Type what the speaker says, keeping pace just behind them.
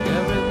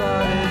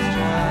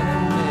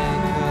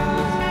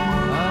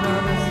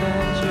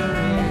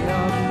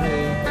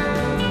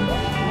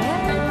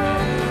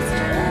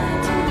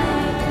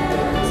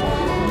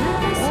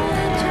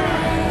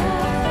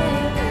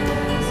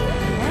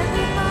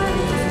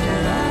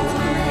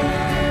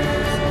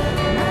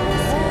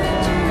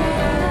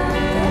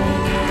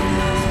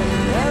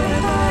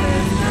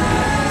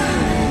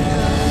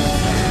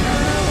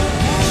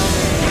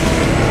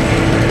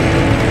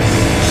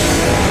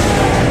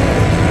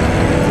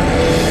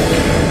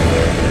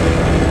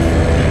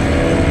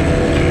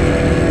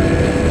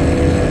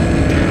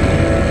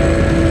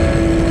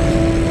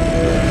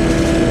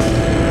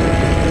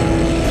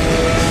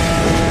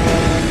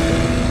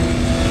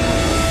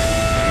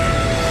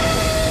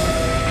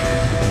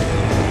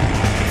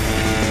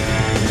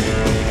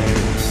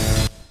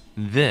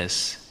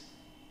This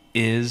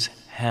is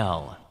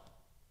hell.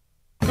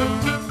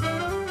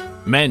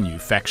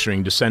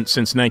 Manufacturing dissent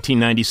since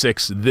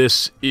 1996.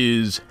 This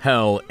is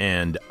hell,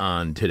 and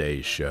on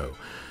today's show,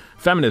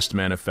 feminist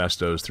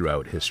manifestos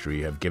throughout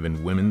history have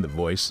given women the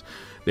voice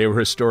they were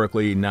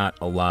historically not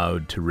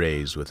allowed to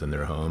raise within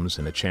their homes,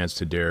 and a chance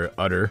to dare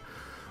utter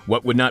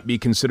what would not be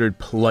considered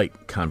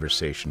polite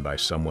conversation by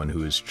someone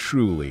who is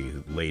truly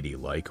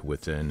ladylike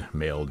within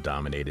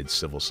male-dominated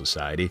civil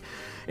society.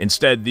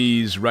 Instead,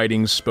 these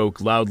writings spoke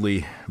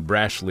loudly,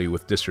 brashly,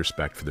 with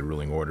disrespect for the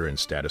ruling order and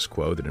status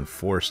quo that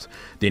enforced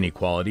the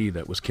inequality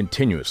that was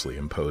continuously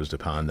imposed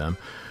upon them.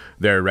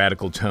 Their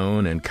radical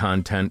tone and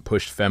content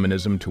pushed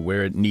feminism to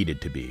where it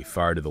needed to be,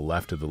 far to the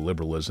left of the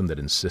liberalism that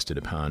insisted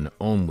upon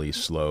only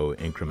slow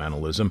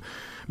incrementalism,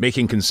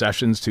 making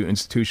concessions to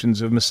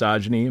institutions of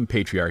misogyny and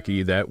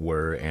patriarchy that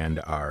were and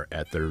are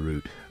at the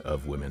root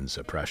of women's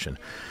oppression.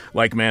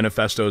 Like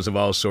manifestos of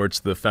all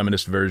sorts, the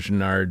feminist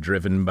version are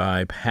driven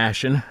by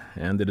passion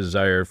and the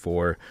desire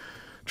for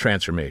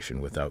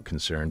transformation without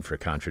concern for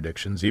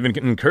contradictions, even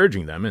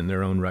encouraging them in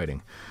their own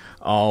writing.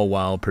 All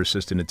while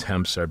persistent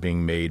attempts are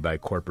being made by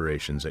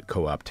corporations at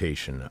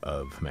co-optation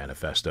of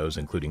manifestos,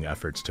 including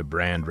efforts to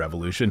brand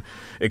revolution,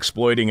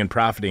 exploiting and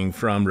profiting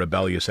from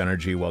rebellious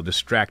energy while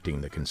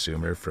distracting the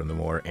consumer from the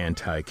more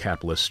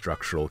anti-capitalist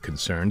structural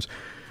concerns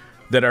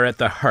that are at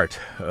the heart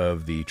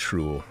of the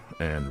true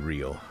and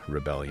real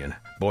rebellion,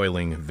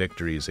 boiling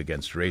victories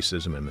against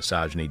racism and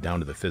misogyny down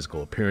to the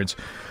physical appearance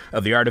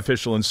of the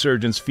artificial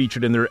insurgents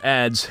featured in their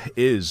ads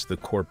is the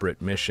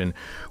corporate mission.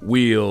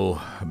 We'll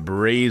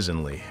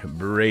brazenly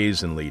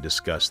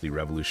discuss the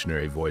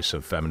revolutionary voice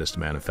of feminist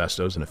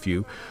manifestos in a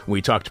few.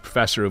 We talked to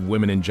Professor of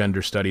Women and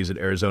Gender Studies at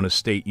Arizona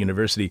State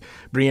University,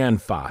 Brianne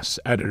Foss,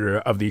 editor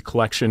of the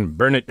collection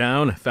Burn It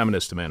Down,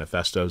 Feminist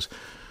Manifestos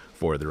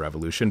for the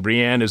Revolution.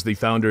 Brianne is the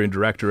founder and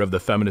director of the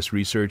Feminist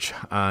Research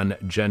on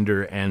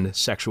Gender and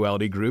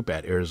Sexuality group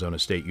at Arizona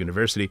State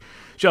University.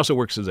 She also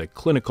works as a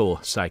clinical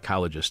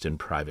psychologist in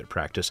private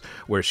practice,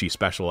 where she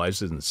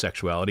specializes in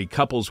sexuality,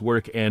 couples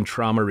work, and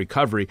trauma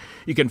recovery.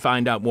 You can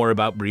find out more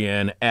about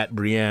Brianne at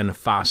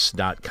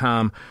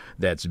BrianneFoss.com.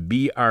 That's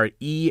BREANNE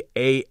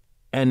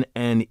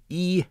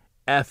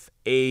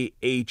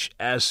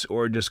FAHS,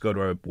 or just go to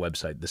our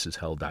website,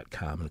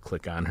 thisishell.com, and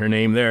click on her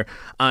name there.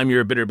 I'm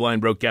your bitter,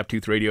 blind, broke,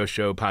 gap-toothed radio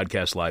show,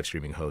 podcast, live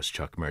streaming host,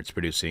 Chuck Mertz.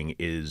 Producing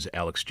is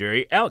Alex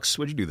Jerry. Alex,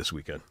 what'd you do this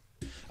weekend?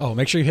 Oh,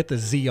 make sure you hit the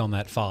Z on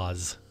that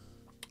Foz.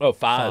 Oh,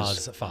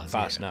 Foz. Foz,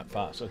 Foz, yeah. not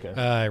Foz. Okay.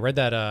 I read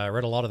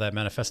a lot of that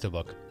manifesto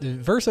book.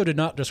 Verso did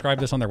not describe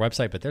this on their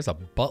website, but there's a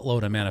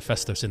buttload of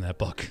manifestos in that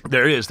book.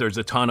 There is. There's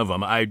a ton of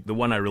them. The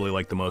one I really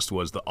liked the most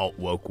was the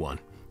alt-woke one.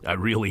 I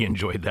really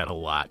enjoyed that a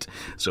lot,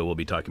 so we'll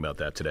be talking about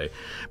that today.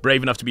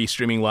 Brave enough to be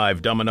streaming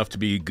live, dumb enough to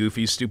be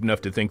goofy, stupid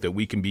enough to think that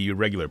we can be a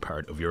regular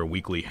part of your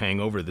weekly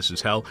hangover. This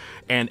is hell,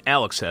 and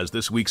Alex has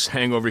this week's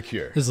hangover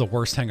cure. This is the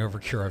worst hangover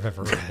cure I've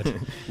ever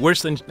read.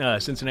 Worse than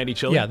Cincinnati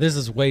chili? Yeah, this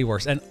is way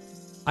worse. And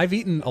I've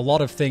eaten a lot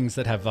of things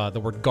that have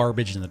the word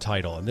garbage in the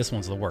title, and this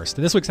one's the worst.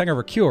 This week's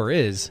hangover cure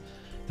is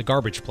the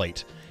garbage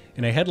plate.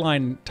 In a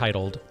headline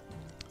titled,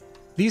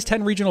 "These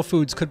 10 regional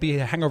foods could be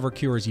hangover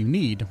cures you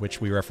need," which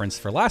we referenced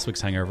for last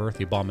week's hangover,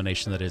 the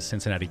abomination that is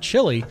Cincinnati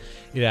chili.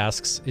 It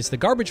asks, is the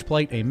garbage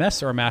plate a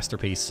mess or a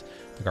masterpiece?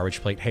 The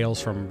garbage plate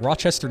hails from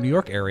Rochester, New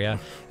York area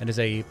and is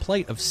a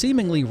plate of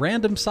seemingly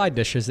random side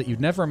dishes that you'd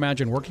never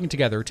imagine working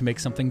together to make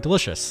something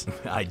delicious.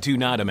 I do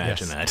not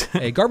imagine that.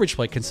 A garbage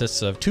plate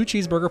consists of 2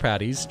 cheeseburger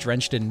patties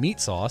drenched in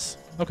meat sauce,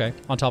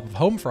 on top of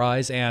home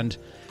fries and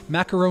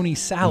macaroni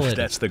salad.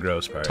 That's the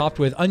gross part. Topped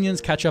with onions,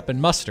 ketchup,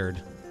 and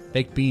mustard.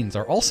 Baked beans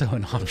are also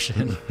an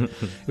option. It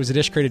was a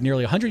dish created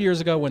nearly 100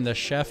 years ago when the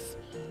chef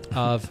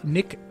of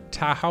Nick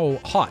Tahoe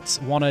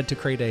Hots wanted to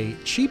create a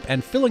cheap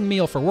and filling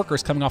meal for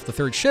workers coming off the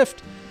third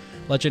shift.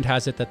 Legend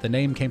has it that the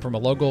name came from a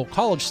local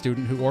college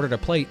student who ordered a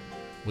plate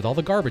with all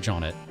the garbage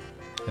on it.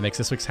 That makes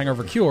this week's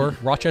hangover cure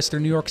Rochester,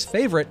 New York's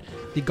favorite,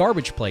 the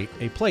garbage plate,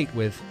 a plate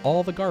with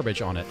all the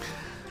garbage on it.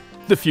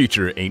 The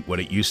future ain't what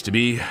it used to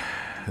be.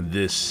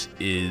 This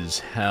is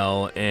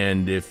hell,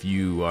 and if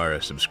you are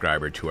a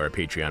subscriber to our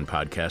Patreon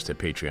podcast at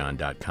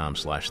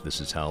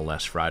patreon.com/thisishell,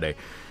 last Friday,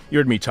 you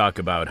heard me talk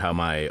about how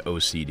my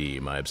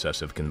OCD, my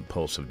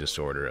obsessive-compulsive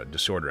disorder, a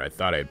disorder I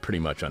thought I had pretty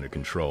much under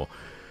control,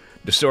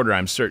 disorder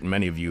I'm certain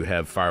many of you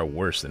have far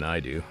worse than I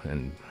do,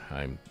 and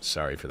I'm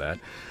sorry for that.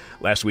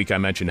 Last week I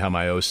mentioned how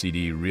my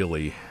OCD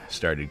really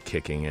started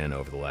kicking in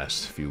over the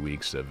last few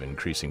weeks of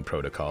increasing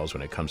protocols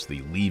when it comes to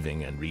the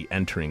leaving and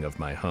re-entering of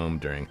my home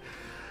during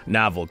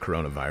novel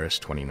coronavirus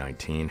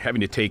 2019,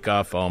 having to take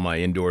off all my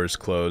indoors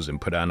clothes and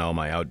put on all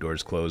my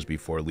outdoors clothes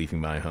before leaving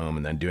my home,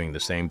 and then doing the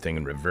same thing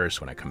in reverse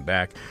when I come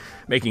back,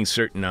 making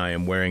certain I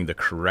am wearing the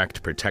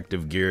correct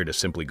protective gear to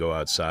simply go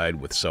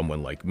outside with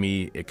someone like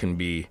me. It can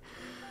be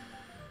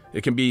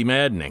It can be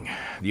maddening.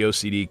 The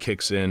OCD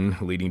kicks in,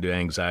 leading to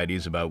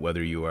anxieties about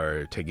whether you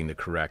are taking the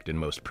correct and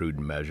most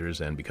prudent measures,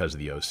 and because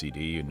of the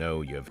OCD, you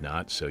know you have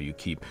not, so you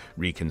keep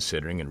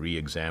reconsidering and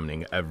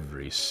re-examining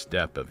every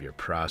step of your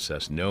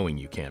process, knowing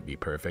you can't be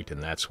perfect,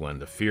 and that's when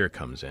the fear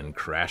comes in,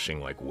 crashing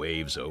like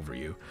waves over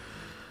you.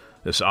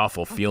 This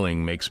awful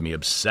feeling makes me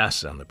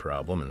obsess on the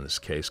problem, in this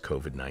case,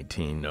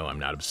 COVID-19. No, I'm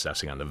not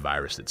obsessing on the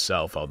virus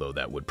itself, although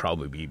that would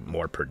probably be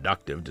more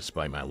productive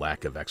despite my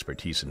lack of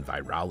expertise in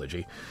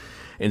virology.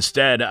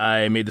 Instead,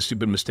 I made the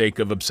stupid mistake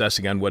of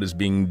obsessing on what is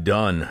being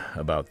done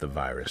about the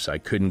virus. I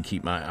couldn't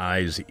keep my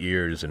eyes,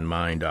 ears, and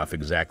mind off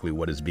exactly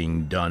what is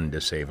being done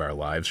to save our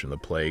lives from the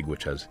plague,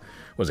 which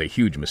was a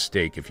huge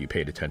mistake if you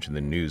paid attention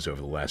to the news over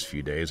the last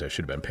few days. I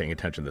should have been paying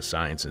attention to the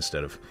science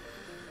instead of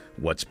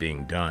what's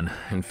being done.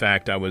 In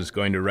fact, I was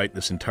going to write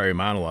this entire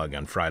monologue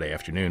on Friday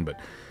afternoon, but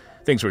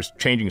things were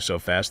changing so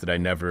fast that I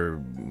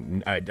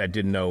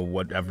didn't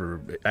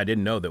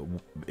know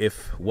that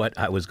if what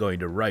I was going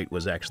to write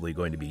was actually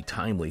going to be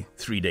timely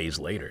 3 days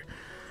later.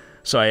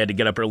 So I had to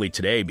get up early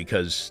today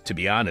because, to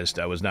be honest,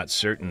 I was not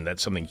certain that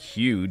something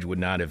huge would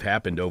not have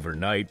happened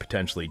overnight,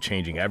 potentially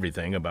changing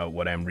everything about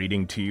what I'm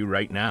reading to you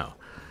right now.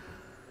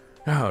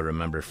 Oh,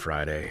 remember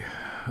Friday.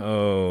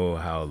 Oh,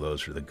 how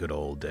those were the good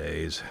old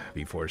days,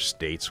 before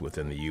states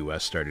within the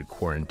U.S. started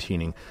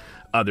quarantining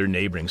other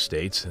neighboring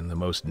states in the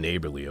most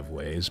neighborly of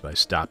ways by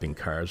stopping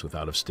cars with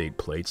out-of-state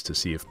plates to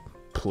see if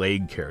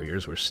plague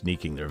carriers were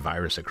sneaking their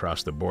virus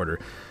across the border,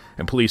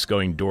 and police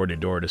going door to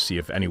door to see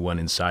if anyone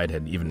inside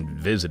had even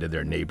visited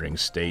their neighboring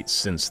states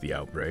since the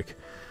outbreak.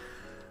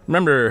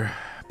 Remember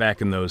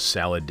back in those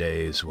salad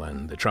days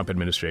when the Trump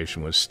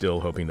administration was still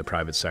hoping the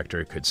private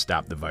sector could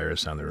stop the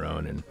virus on their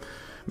own and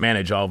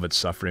manage all of its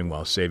suffering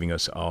while saving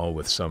us all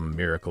with some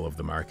miracle of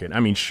the market. I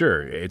mean,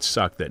 sure, it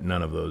sucked that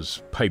none of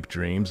those pipe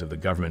dreams of the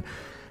government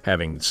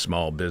having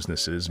small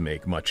businesses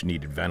make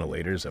much-needed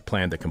ventilators, a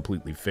plan that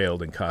completely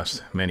failed and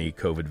cost many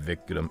COVID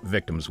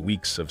victims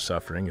weeks of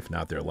suffering, if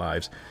not their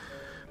lives.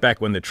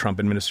 Back when the Trump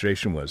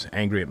administration was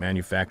angry at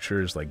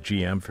manufacturers like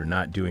GM for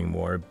not doing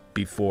more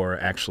before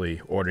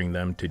actually ordering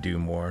them to do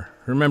more.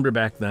 Remember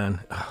back then?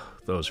 Oh,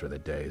 those were the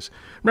days.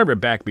 Remember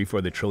back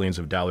before the trillions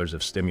of dollars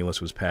of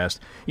stimulus was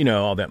passed? You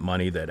know, all that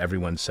money that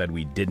everyone said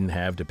we didn't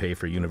have to pay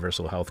for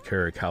universal health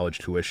care or college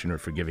tuition or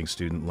forgiving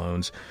student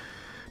loans.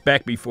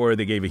 Back before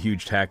they gave a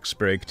huge tax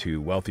break to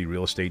wealthy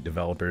real estate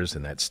developers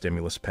in that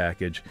stimulus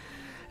package.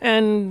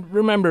 And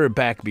remember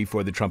back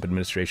before the Trump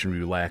administration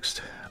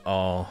relaxed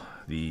all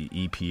the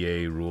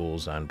EPA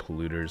rules on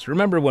polluters.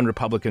 Remember when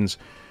Republicans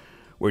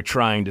were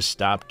trying to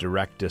stop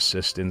direct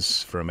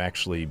assistance from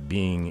actually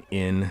being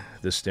in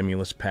the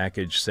stimulus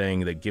package,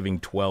 saying that giving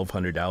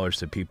 $1,200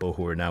 to people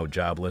who are now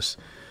jobless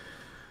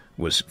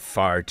was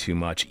far too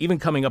much, even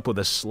coming up with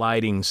a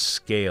sliding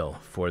scale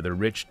for the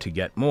rich to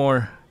get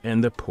more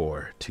and the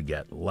poor to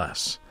get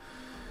less.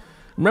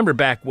 Remember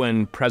back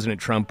when President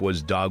Trump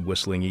was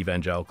dog-whistling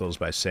evangelicals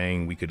by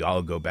saying we could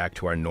all go back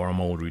to our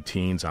normal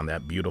routines on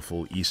that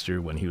beautiful Easter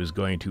when he was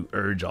going to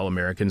urge all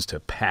Americans to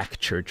pack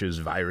churches,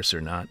 virus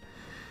or not?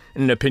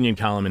 In an opinion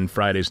column in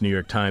Friday's New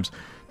York Times,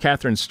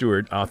 Catherine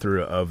Stewart, author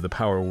of The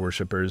Power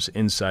Worshippers,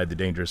 Inside the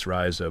Dangerous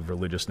Rise of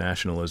Religious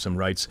Nationalism,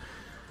 writes,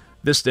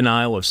 "This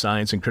denial of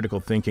science and critical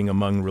thinking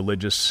among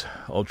religious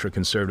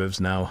ultra-conservatives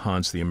now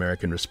haunts the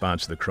American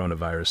response to the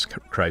coronavirus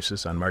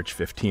crisis." On March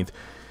 15th,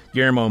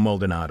 Guillermo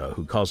Maldonado,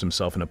 who calls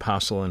himself an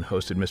apostle and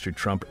hosted Mr.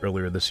 Trump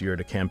earlier this year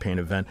at a campaign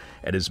event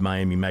at his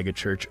Miami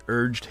megachurch,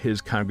 urged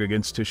his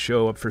congregants to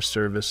show up for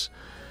service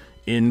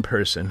in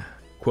person.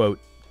 Quote,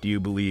 "Do you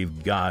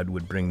believe God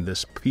would bring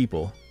his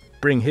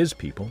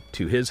people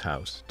to his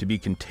house to be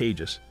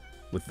contagious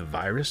with the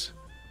virus?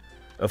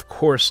 Of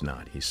course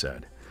not," he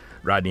said.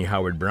 Rodney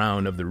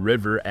Howard-Browne of the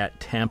River at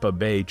Tampa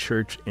Bay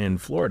Church in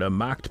Florida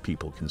mocked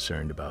people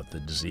concerned about the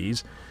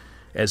disease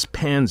as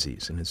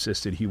pansies and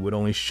insisted he would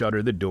only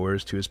shutter the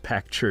doors to his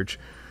packed church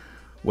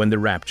when the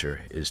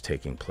rapture is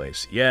taking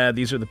place. Yeah,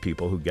 these are the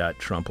people who got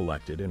Trump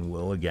elected and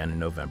will again in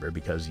November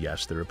because,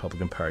 yes, the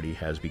Republican Party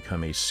has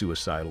become a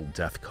suicidal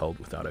death cult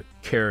without a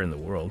care in the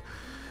world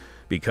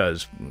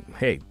because,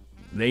 hey,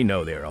 they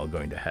know they're all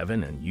going to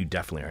heaven and you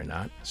definitely are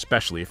not,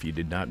 especially if you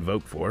did not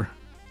vote for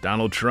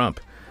Donald Trump.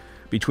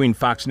 Between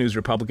Fox News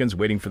Republicans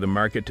waiting for the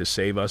market to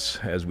save us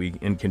as we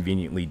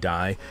inconveniently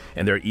die,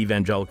 and their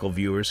evangelical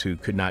viewers who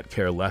could not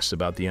care less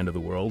about the end of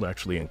the world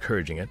actually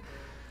encouraging it,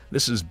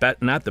 this is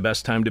not the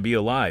best time to be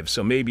alive,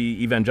 so maybe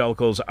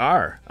evangelicals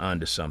are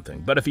onto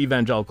something. But if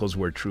evangelicals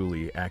were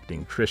truly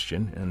acting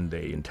Christian, and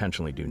they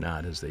intentionally do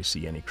not, as they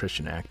see any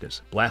Christian act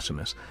as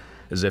blasphemous,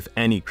 as if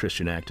any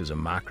Christian act is a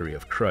mockery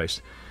of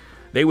Christ,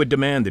 they would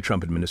demand the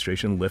Trump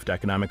administration lift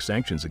economic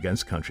sanctions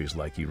against countries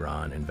like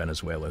Iran and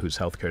Venezuela, whose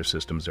healthcare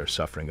systems are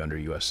suffering under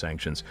U.S.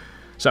 sanctions,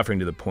 suffering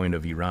to the point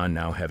of Iran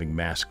now having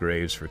mass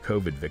graves for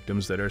COVID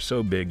victims that are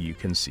so big you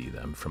can see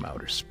them from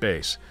outer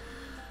space.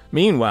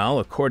 Meanwhile,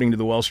 according to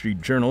the Wall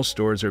Street Journal,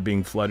 stores are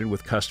being flooded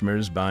with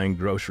customers buying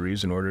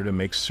groceries in order to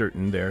make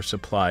certain they're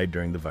supplied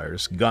during the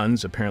virus,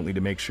 guns apparently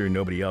to make sure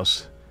nobody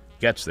else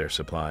gets their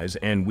supplies,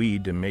 and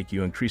weed to make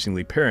you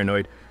increasingly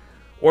paranoid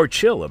or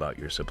chill about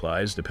your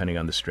supplies, depending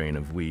on the strain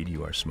of weed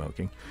you are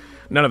smoking.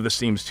 None of this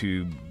seems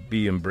to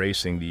be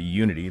embracing the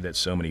unity that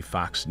so many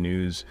Fox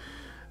News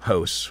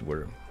hosts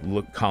were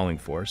calling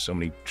for, so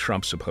many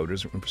Trump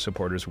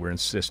supporters were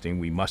insisting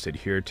we must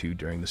adhere to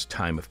during this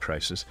time of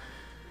crisis.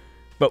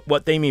 But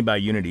what they mean by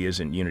unity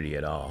isn't unity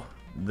at all.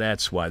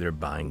 That's why they're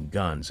buying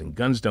guns. And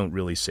guns don't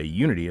really say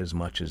unity as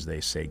much as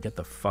they say, get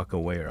the fuck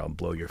away or I'll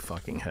blow your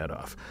fucking head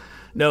off.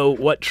 No,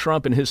 what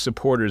Trump and his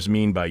supporters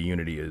mean by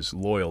unity is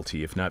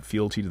loyalty, if not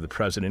fealty to the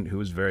president, who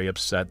is very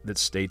upset that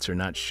states are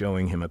not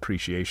showing him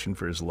appreciation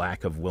for his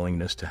lack of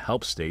willingness to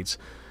help states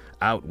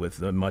out with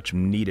the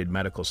much-needed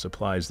medical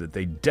supplies that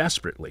they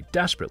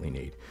desperately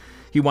need.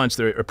 He wants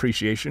their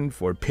appreciation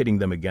for pitting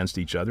them against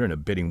each other in a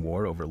bidding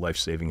war over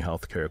life-saving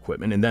healthcare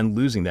equipment and then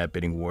losing that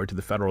bidding war to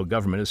the federal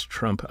government as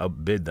Trump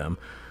outbid them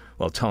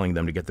while telling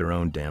them to get their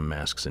own damn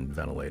masks and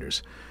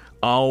ventilators.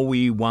 All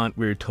we want,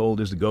 we're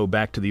told, is to go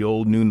back to the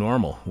old new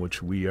normal,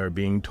 which we are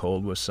being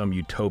told was some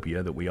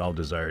utopia that we all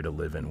desire to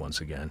live in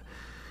once again.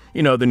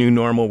 You know, the new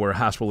normal where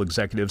hospital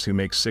executives who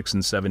make 6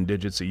 and 7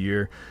 digits a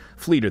year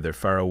flee to their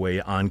faraway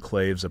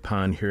enclaves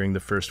upon hearing the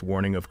first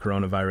warning of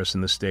coronavirus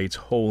in the States,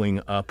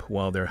 holing up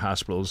while their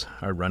hospitals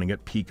are running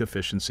at peak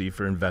efficiency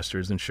for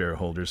investors and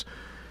shareholders.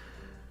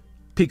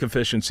 Peak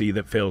efficiency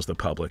that fails the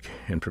public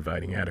in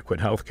providing adequate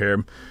health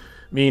care,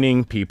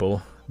 meaning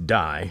people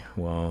die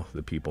while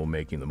the people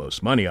making the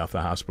most money off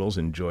the hospitals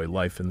enjoy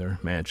life in their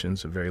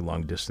mansions a very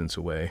long distance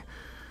away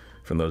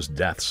from those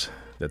deaths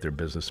that their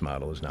business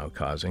model is now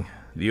causing.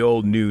 The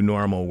old new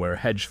normal where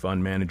hedge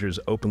fund managers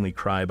openly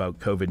cry about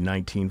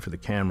COVID-19 for the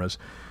cameras,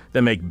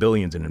 then make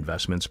billions in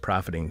investments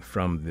profiting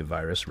from the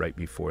virus right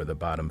before the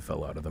bottom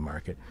fell out of the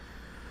market.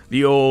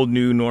 The old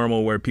new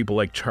normal where people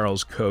like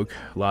Charles Koch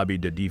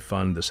lobbied to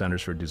defund the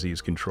Centers for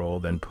Disease Control,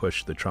 then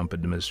pushed the Trump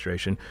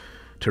administration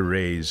to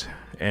erase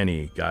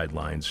any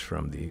guidelines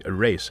from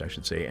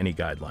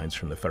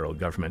the federal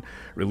government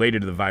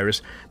related to the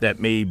virus that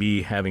may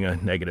be having a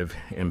negative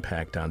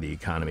impact on the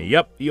economy.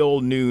 Yep, the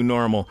old new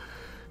normal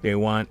they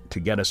want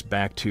to get us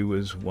back to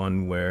is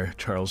one where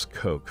Charles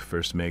Koch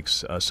first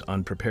makes us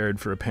unprepared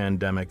for a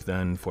pandemic,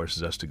 then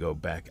forces us to go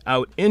back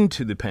out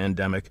into the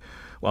pandemic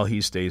while he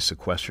stays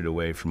sequestered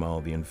away from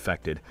all the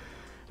infected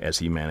as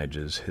he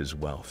manages his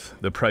wealth.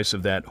 The price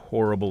of that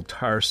horrible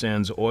tar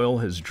sands oil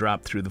has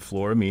dropped through the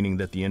floor, meaning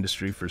that the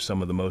industry for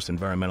some of the most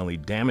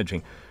environmentally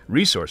damaging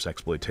resource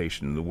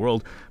exploitation in the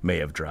world may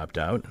have dropped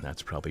out.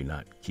 That's probably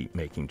not keep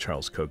making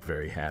Charles Koch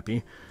very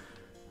happy.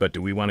 But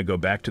do we want to go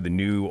back to the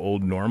new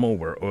old normal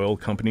where oil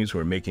companies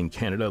were making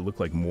Canada look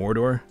like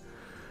Mordor?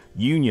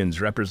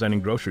 Unions representing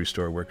grocery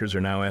store workers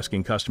are now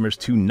asking customers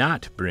to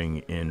not bring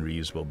in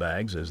reusable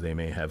bags as they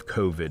may have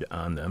COVID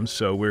on them.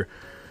 So we're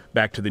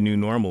back to the new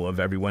normal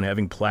of everyone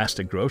having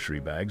plastic grocery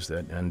bags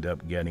that end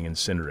up getting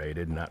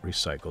incinerated, not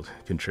recycled,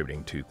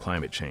 contributing to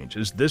climate change.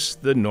 Is this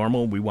the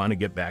normal we want to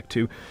get back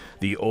to?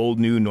 The old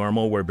new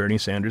normal where Bernie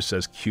Sanders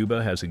says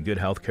Cuba has a good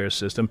healthcare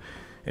system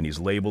and he's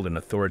labeled an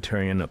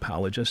authoritarian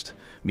apologist?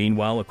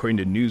 Meanwhile, according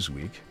to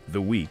Newsweek,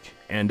 The Week,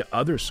 and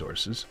other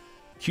sources,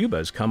 Cuba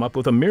has come up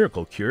with a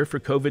miracle cure for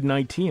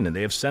COVID-19 and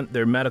they have sent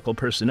their medical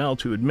personnel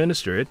to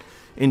administer it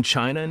in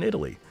China and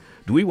Italy.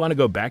 Do we want to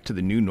go back to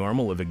the new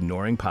normal of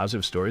ignoring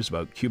positive stories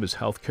about Cuba's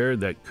healthcare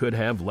that could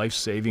have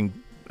life-saving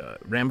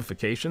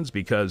ramifications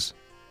because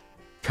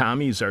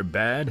commies are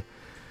bad?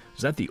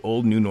 Is that the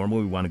old new normal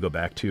we want to go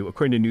back to?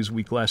 According to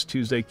Newsweek last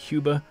Tuesday,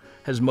 Cuba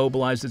has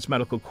mobilized its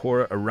medical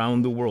corps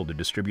around the world to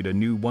distribute a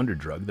new wonder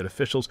drug that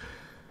officials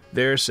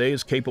there say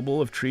is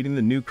capable of treating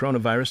the new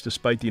coronavirus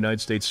despite the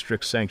United States'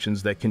 strict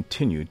sanctions that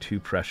continue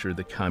to pressure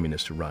the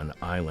communist-run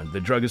island.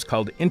 The drug is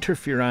called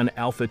interferon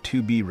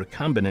alpha-2b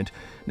recombinant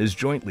and is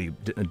jointly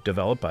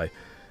developed by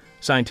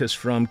scientists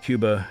from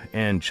Cuba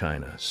and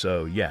China.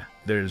 So, yeah,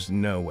 there's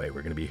no way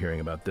we're going to be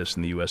hearing about this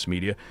in the U.S.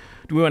 media.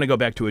 Do we want to go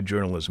back to a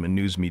journalism and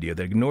news media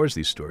that ignores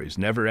these stories,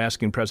 never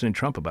asking President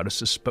Trump about a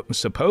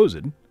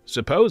supposed,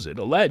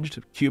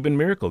 alleged Cuban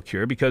miracle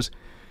cure because,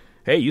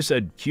 hey, you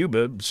said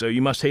Cuba, so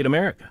you must hate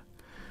America?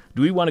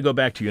 Do we want to go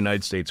back to the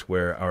United States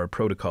where our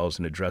protocols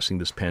in addressing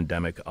this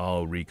pandemic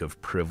all reek of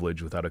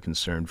privilege without a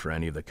concern for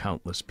any of the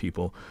countless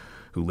people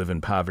who live in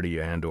poverty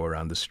and or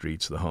on the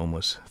streets, the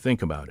homeless?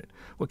 Think about it.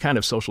 What kind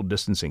of social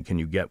distancing can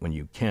you get when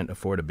you can't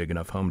afford a big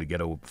enough home to get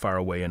far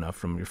away enough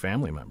from your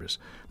family members?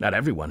 Not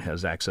everyone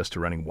has access to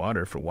running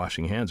water for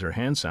washing hands or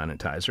hand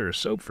sanitizer or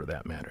soap for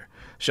that matter.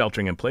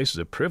 Sheltering in place is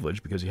a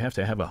privilege because you have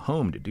to have a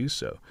home to do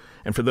so.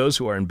 And for those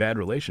who are in bad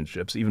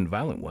relationships, even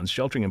violent ones,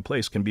 sheltering in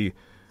place can be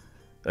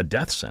a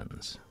death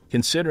sentence.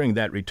 Considering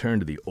that return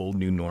to the old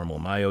new normal,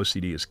 my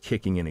OCD is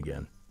kicking in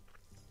again.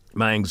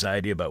 My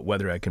anxiety about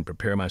whether I can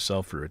prepare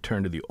myself for a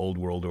return to the old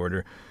world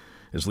order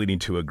is leading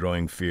to a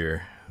growing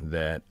fear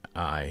that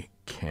I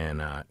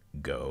cannot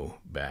go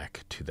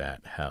back to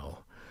that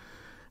hell.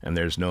 And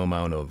there's no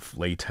amount of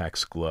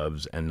latex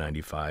gloves,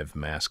 N95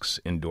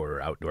 masks, indoor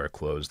or outdoor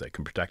clothes that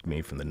can protect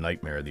me from the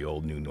nightmare of the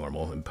old new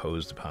normal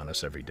imposed upon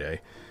us every day.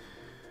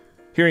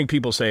 Hearing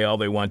people say all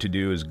they want to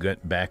do is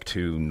get back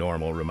to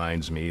normal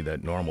reminds me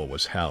that normal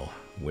was hell,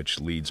 which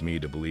leads me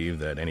to believe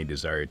that any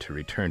desire to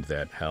return to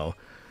that hell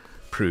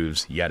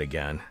proves yet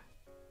again,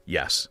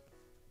 yes,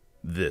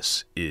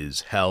 this is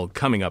hell.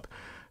 Coming up,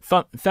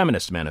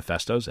 feminist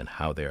manifestos and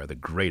how they are the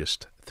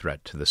greatest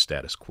threat to the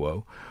status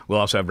quo. We'll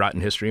also have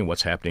Rotten History and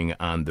what's happening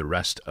on the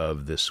rest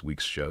of this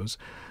week's shows.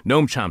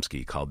 Noam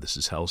Chomsky called This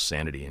Is Hell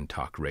sanity in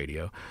talk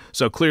radio.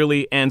 So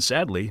clearly and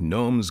sadly,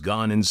 Noam's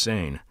gone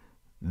insane.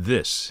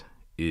 This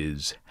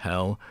is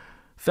hell.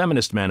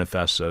 Feminist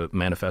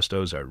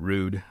manifestos are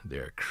rude,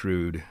 they're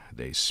crude,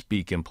 they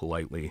speak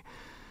impolitely,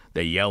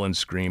 they yell and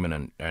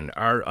scream and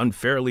are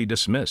unfairly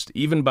dismissed,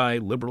 even by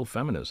liberal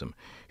feminism.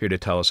 Here to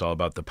tell us all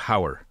about the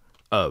power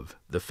of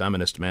the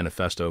Feminist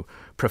Manifesto,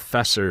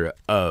 professor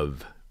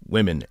of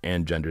women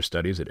and gender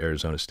studies at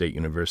Arizona State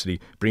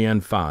University,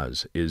 Brianne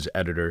Faz is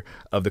editor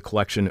of the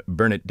collection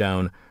Burn It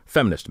Down,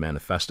 Feminist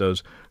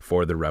Manifestos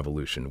for the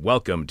Revolution.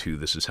 Welcome to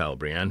This Is Hell,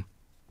 Brianne.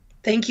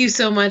 Thank you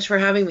so much for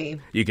having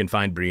me. You can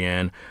find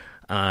Brianne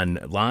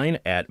online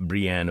at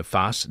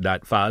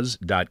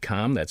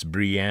briannefas.com. That's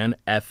Brianne,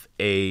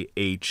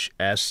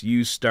 F-A-H-S.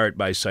 You start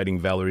by citing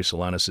Valerie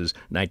Solanas'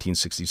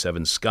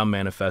 1967 Scum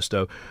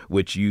Manifesto,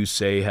 which you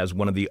say has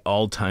one of the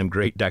all-time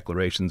great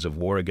declarations of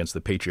war against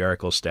the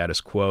patriarchal status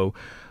quo.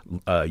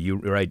 You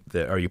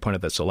point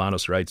out that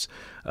Solanas writes,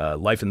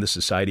 life in this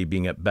society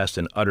being at best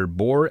an utter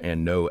bore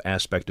and no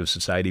aspect of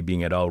society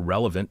being at all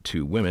relevant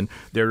to women,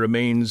 there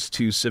remains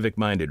to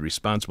civic-minded,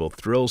 responsible,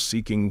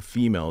 thrill-seeking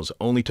females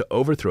only to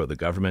overthrow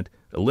the government,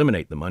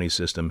 eliminate the money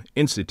system,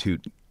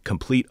 institute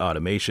complete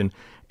automation,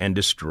 and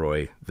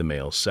destroy the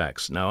male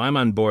sex. Now, I'm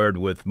on board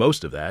with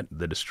most of that.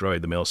 The destroy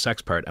the male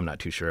sex part, I'm not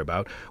too sure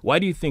about. Why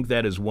do you think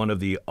that is one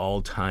of the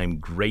all-time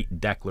great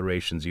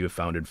declarations you have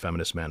found in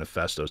feminist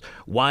manifestos?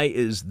 Why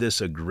is this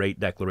a great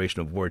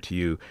declaration of war to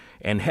you?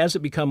 And has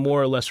it become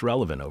more or less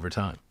relevant over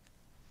time?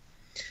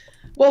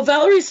 Well,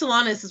 Valerie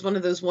Solanas is one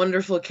of those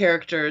wonderful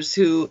characters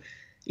who,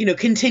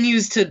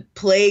 continues to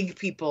plague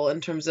people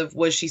in terms of,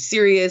 was she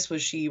serious?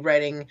 Was she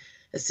writing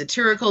a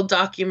satirical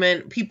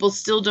document? People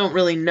still don't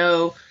really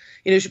know.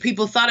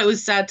 People thought it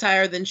was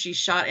satire, then she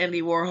shot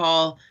Andy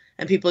Warhol,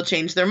 and people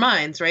changed their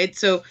minds, right?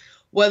 So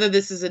whether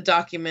this is a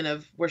document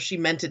of where she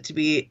meant it to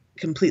be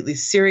completely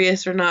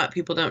serious or not,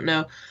 people don't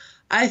know.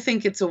 I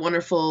think it's a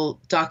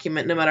wonderful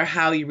document no matter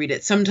how you read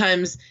it.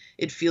 Sometimes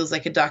it feels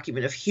like a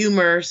document of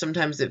humor.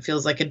 Sometimes it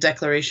feels like a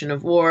declaration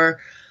of war.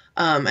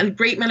 And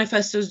great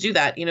manifestos do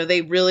that.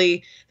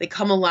 They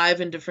come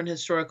alive in different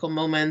historical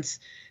moments.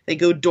 They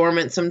go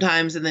dormant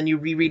sometimes, and then you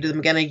reread them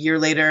again a year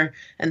later,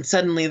 and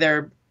suddenly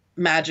they're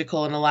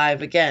magical and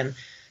alive again.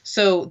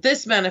 So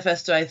this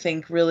manifesto, I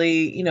think,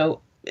 really,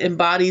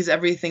 embodies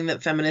everything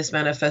that feminist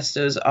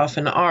manifestos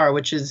often are,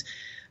 which is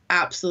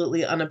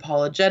absolutely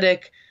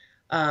unapologetic,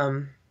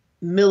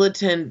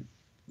 militant,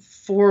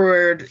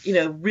 forward,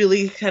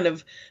 really kind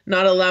of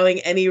not allowing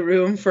any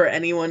room for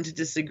anyone to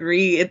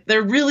disagree.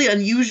 They're really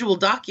unusual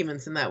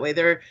documents in that way.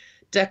 They're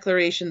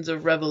declarations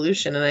of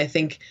revolution. And I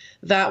think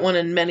that one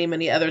and many,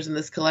 many others in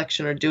this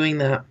collection are doing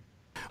that.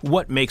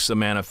 What makes a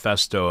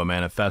manifesto a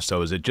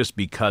manifesto? Is it just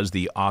because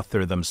the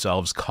author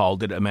themselves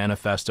called it a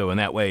manifesto? And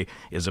that way,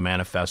 is a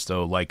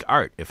manifesto like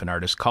art? If an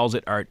artist calls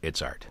it art,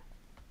 it's art.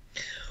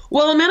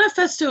 Well, a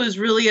manifesto is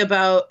really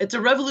it's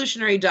a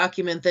revolutionary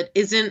document that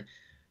isn't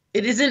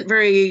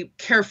very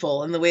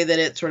careful in the way that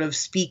it sort of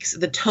speaks.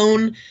 The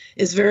tone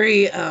is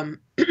very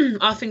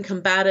often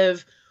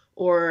combative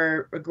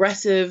or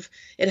aggressive.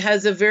 It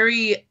has a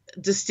very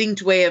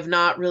distinct way of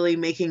not really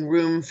making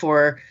room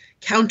for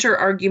counter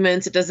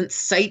arguments. It doesn't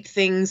cite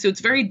things. So it's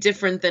very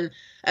different than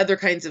other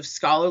kinds of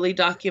scholarly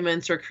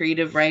documents or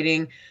creative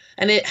writing.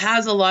 And it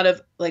has a lot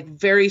of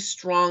very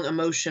strong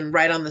emotion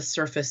right on the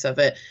surface of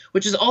it,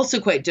 which is also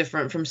quite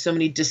different from so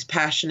many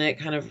dispassionate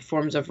kind of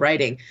forms of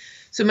writing.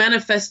 So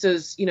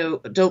manifestos,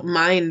 don't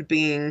mind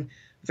being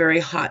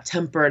very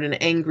hot-tempered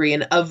and angry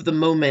and of the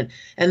moment.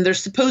 And they're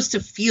supposed to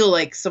feel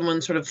like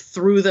someone sort of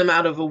threw them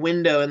out of a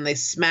window and they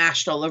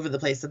smashed all over the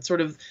place. That's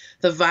sort of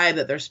the vibe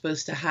that they're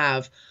supposed to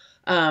have.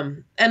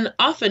 And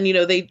often,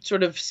 they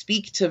sort of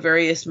speak to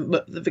various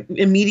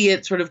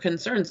immediate sort of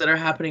concerns that are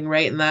happening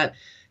right in that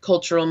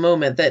cultural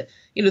moment, that,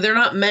 they're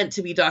not meant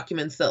to be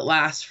documents that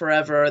last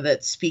forever or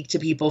that speak to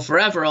people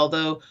forever,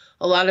 although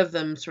a lot of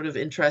them sort of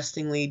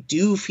interestingly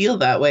do feel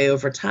that way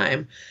over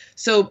time.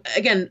 So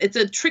again, it's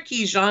a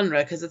tricky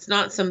genre because it's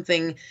not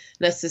something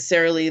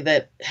necessarily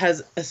that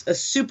has a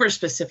super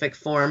specific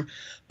form,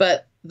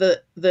 but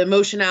the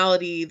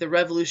emotionality, the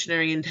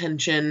revolutionary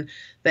intention,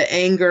 the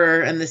anger,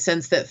 and the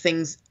sense that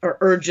things are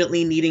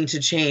urgently needing to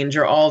change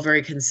are all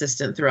very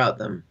consistent throughout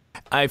them.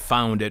 I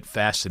found it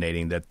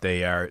fascinating that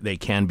they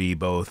can be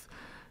both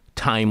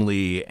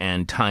timely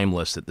and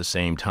timeless at the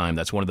same time.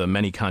 That's one of the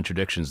many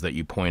contradictions that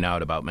you point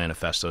out about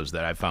manifestos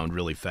that I found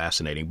really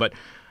fascinating. But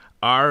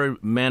are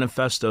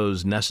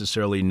manifestos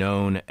necessarily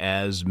known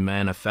as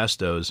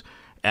manifestos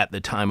at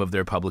the time of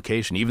their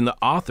publication. Even the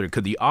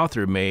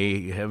author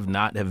may have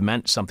not have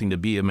meant something to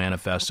be a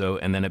manifesto,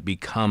 and then it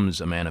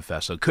becomes a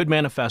manifesto. Could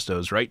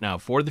manifestos right now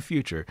for the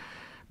future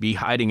be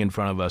hiding in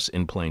front of us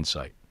in plain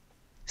sight?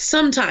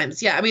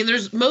 Sometimes, yeah. I mean,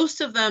 there's most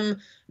of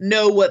them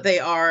know what they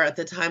are at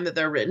the time that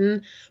they're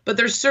written, but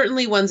there's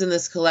certainly ones in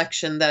this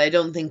collection that I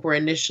don't think were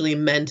initially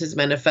meant as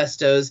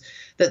manifestos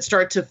that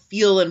start to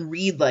feel and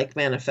read like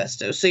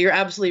manifestos. So you're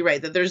absolutely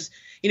right that there's,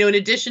 in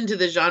addition to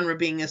the genre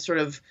being a sort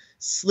of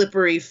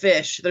slippery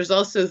fish, there's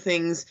also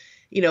things,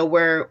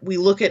 where we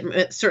look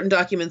at certain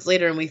documents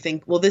later and we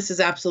think, well, this is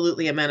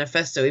absolutely a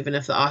manifesto, even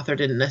if the author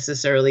didn't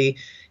necessarily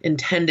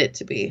intend it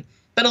to be.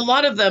 But a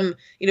lot of them,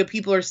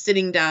 people are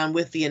sitting down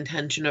with the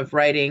intention of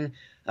writing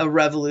a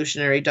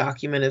revolutionary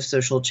document of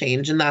social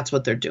change, and that's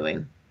what they're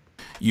doing.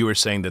 You were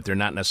saying that they're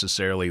not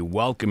necessarily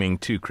welcoming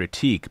to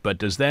critique, but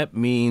does that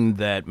mean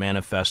that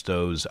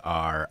manifestos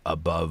are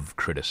above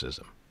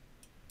criticism?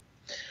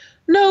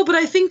 No, but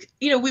I think,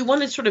 we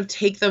want to sort of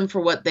take them for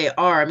what they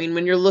are. I mean,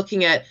 when you're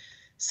looking at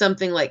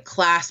something like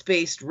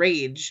class-based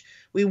rage,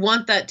 we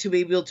want that to be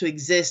able to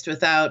exist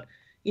without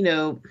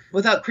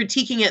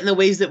critiquing it in the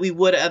ways that we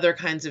would other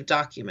kinds of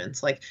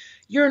documents. Like,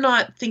 you're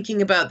not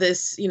thinking about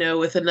this,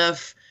 with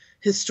enough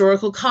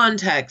historical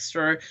context,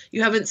 or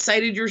you haven't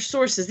cited your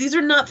sources. These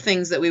are not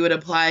things that we would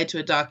apply to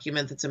a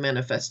document that's a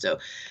manifesto.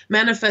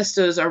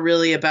 Manifestos are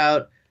really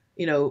about,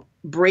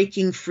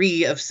 breaking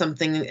free of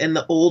something in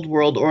the old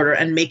world order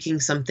and making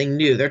something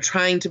new. They're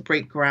trying to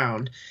break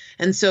ground.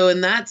 And so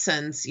in that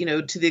sense,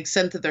 to the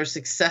extent that they're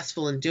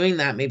successful in doing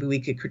that, maybe we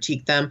could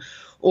critique them,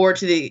 or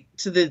to the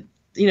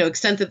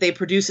extent that they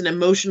produce an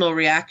emotional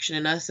reaction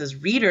in us as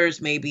readers,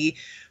 maybe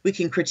we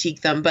can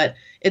critique them, but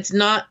it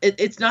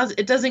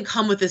doesn't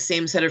come with the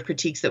same set of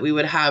critiques that we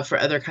would have for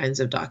other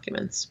kinds of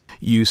documents.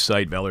 You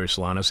cite Valerie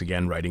Solanas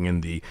again, writing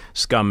in the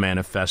Scum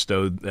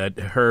Manifesto that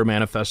her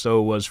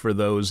manifesto was for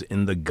those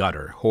in the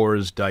gutter,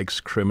 whores, dykes,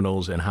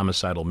 criminals, and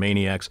homicidal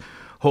maniacs,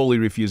 wholly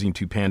refusing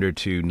to pander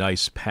to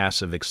nice,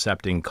 passive,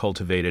 accepting,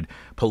 cultivated,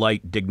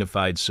 polite,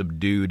 dignified,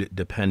 subdued,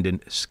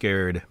 dependent,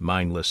 scared,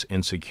 mindless,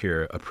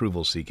 insecure,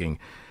 approval-seeking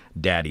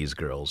daddy's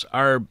girls.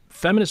 Are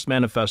feminist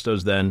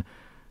manifestos, then,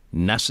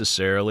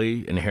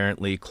 necessarily,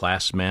 inherently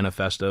class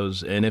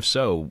manifestos? And if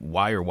so,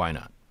 why or why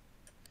not?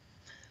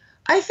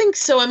 I think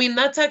so. I mean,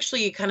 that's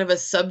actually kind of a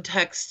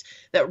subtext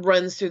that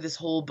runs through this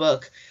whole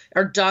book,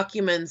 are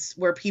documents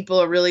where people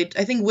are really,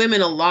 I think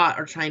women a lot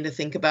are trying to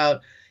think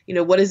about,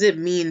 what does it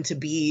mean to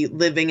be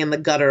living in the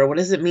gutter? What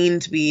does it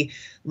mean to be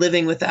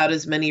living without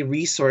as many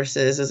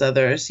resources as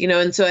others?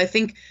 And so I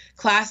think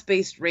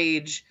class-based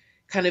rage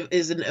kind of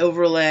is an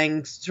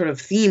overlaying sort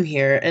of theme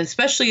here, and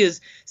especially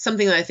is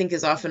something that I think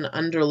is often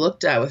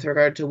underlooked at with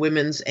regard to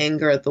women's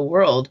anger at the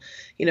world.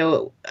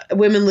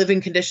 Women live in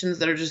conditions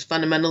that are just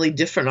fundamentally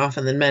different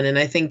often than men, and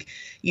I think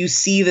you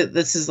see that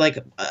this is like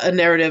a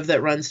narrative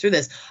that runs through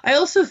this. I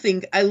also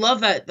think I love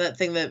that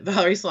thing that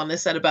Valerie Solanas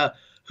said about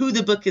who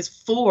the book is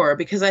for,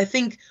 because I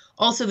think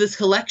also this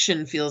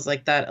collection feels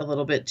like that a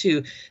little bit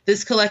too.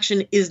 This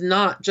collection is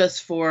not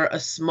just for a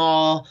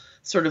small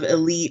sort of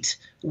elite,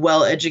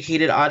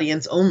 well-educated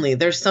audience only.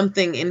 There's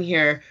something in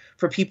here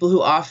for people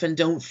who often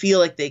don't feel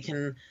like they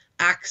can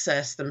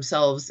access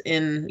themselves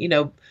in,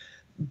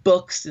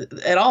 books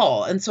at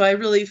all. And so I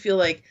really feel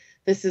like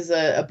this is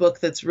a book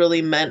that's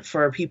really meant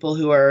for people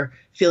who are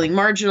feeling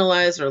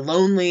marginalized or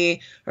lonely,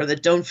 or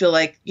that don't feel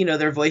like,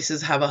 their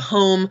voices have a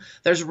home.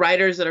 There's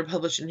writers that are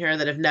published in here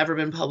that have never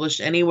been published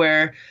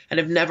anywhere and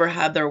have never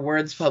had their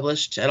words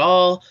published at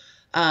all.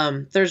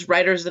 There's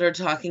writers that are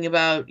talking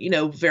about,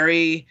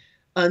 very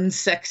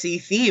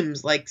unsexy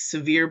themes like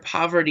severe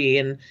poverty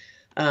and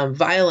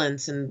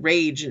violence and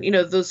rage and,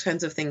 those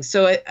kinds of things.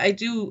 So I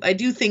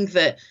do think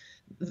that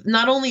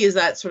not only is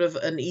that sort of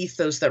an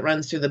ethos that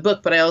runs through the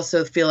book, but I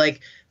also feel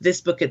like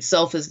this book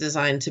itself is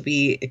designed to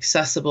be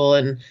accessible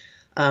and,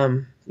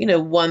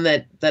 one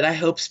that I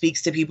hope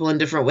speaks to people in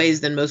different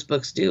ways than most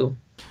books do.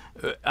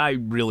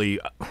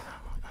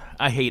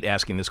 I hate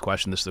asking this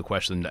question. This is the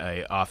question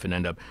I often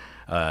end up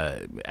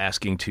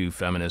asking to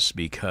feminists,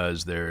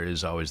 because there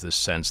is always this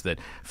sense that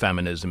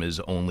feminism is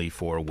only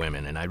for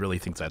women, and I really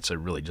think that's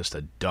really just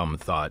a dumb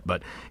thought.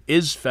 But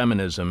is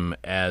feminism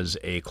as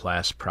a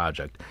class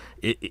project?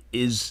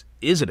 Is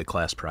it a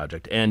class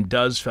project? And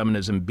does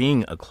feminism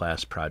being a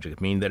class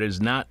project mean that it is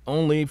not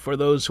only for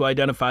those who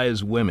identify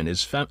as women?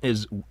 Is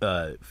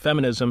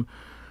feminism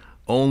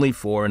only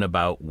for and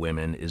about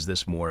women? Is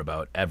this more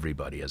about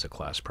everybody as a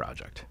class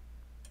project?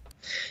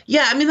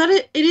 Yeah, I mean,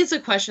 it is a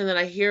question that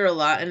I hear a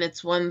lot, and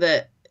it's one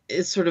that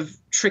is sort of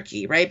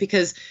tricky, right?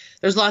 Because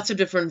there's lots of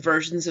different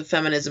versions of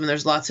feminism, and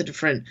there's lots of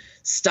different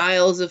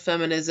styles of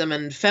feminism,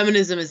 and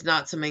feminism is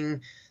not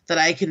something that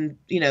I can,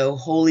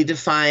 wholly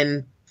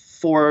define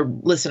for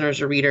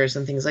listeners or readers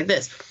and things like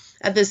this.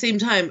 At the same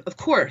time, of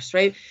course,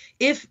 right?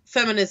 If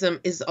feminism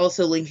is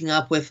also linking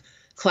up with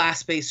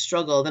class-based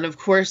struggle, then of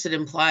course it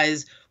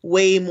implies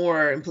way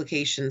more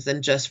implications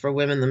than just for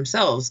women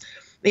themselves.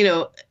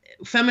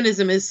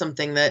 Feminism is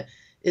something that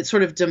it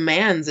sort of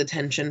demands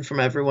attention from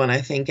everyone,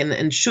 I think,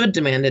 and should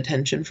demand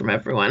attention from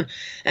everyone.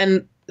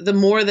 And the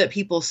more that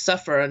people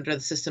suffer under the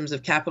systems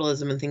of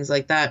capitalism and things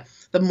like that,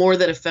 the more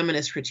that a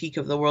feminist critique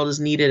of the world is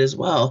needed as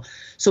well.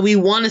 So we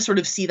want to sort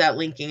of see that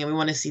linking, and we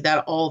want to see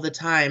that all the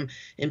time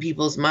in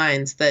people's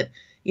minds, that,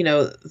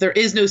 there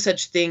is no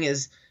such thing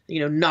as,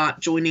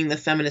 not joining the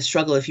feminist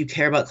struggle if you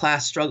care about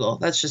class struggle.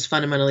 That's just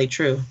fundamentally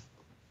true.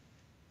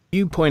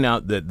 You point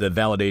out that the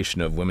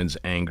validation of women's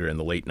anger in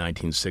the late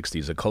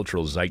 1960s, a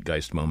cultural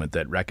zeitgeist moment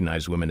that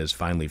recognized women as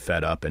finally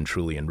fed up and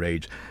truly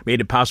enraged, made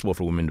it possible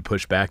for women to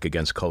push back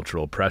against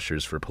cultural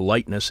pressures for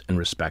politeness and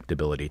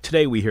respectability.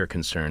 Today we hear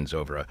concerns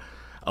over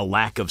a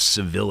lack of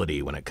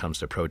civility when it comes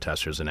to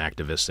protesters and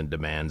activists and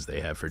demands they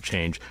have for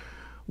change.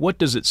 What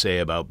does it say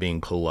about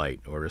being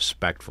polite or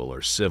respectful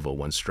or civil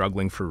when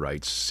struggling for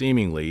rights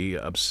seemingly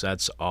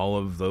upsets all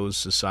of those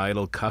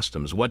societal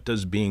customs? What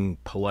does being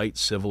polite,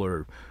 civil,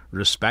 or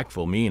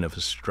respectful mean if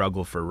a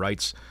struggle for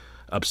rights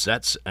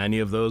upsets any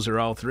of those or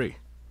all three?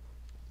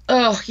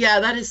 Oh, yeah,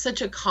 that is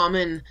such a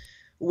common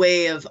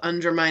way of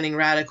undermining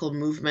radical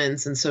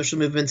movements and social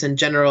movements in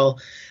general.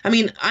 I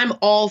mean, I'm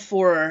all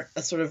for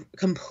a sort of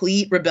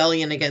complete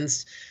rebellion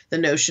against the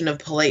notion of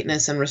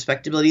politeness and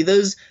respectability.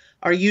 Those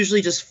are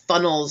usually just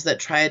funnels that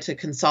try to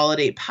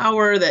consolidate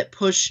power, that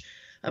push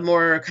a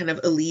more kind of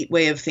elite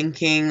way of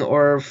thinking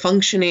or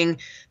functioning,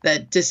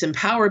 that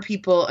disempower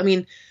people. I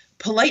mean,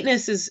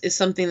 politeness is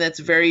something that's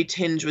very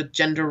tinged with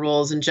gender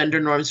roles and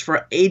gender norms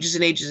for ages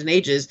and ages and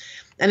ages.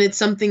 And it's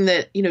something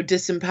that,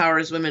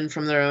 disempowers women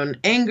from their own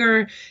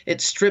anger.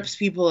 It strips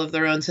people of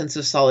their own sense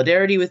of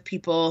solidarity with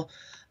people.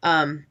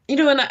 And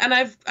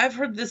I've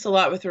heard this a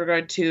lot with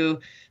regard to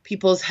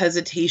people's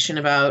hesitation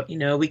about,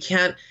 we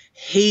can't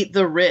hate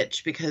the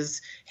rich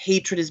because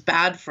hatred is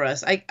bad for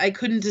us. I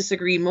couldn't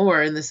disagree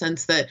more, in the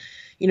sense that,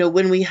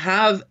 when we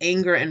have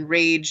anger and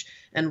rage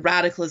and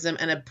radicalism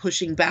and a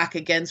pushing back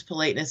against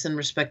politeness and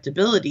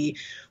respectability,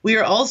 we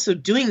are also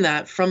doing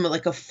that from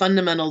like a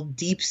fundamental,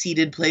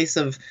 deep-seated place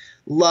of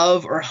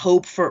love or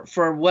hope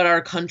for what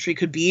our country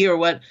could be, or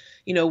what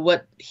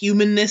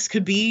humanness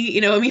could be.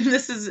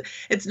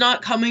 It's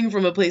not coming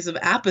from a place of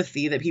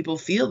apathy that people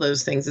feel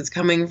those things. It's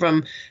coming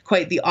from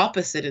quite the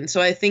opposite. And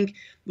so I think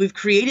we've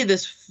created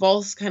this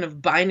false kind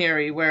of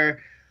binary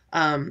where,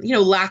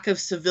 lack of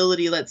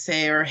civility, let's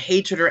say, or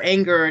hatred or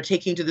anger or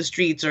taking to the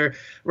streets or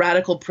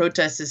radical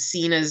protest is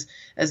seen as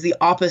the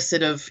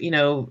opposite of,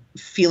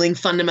 feeling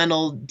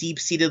fundamental,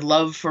 deep-seated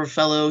love for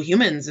fellow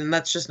humans. And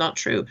that's just not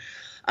true.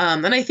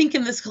 And I think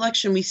in this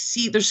collection, we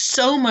see there's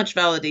so much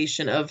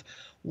validation of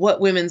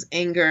what women's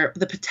anger,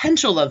 the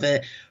potential of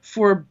it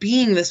for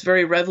being this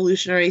very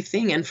revolutionary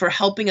thing and for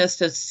helping us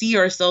to see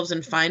ourselves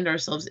and find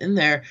ourselves in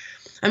there.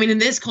 I mean, in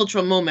this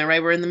cultural moment,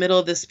 right, we're in the middle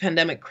of this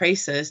pandemic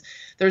crisis.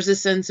 There's a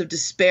sense of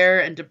despair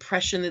and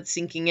depression that's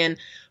sinking in.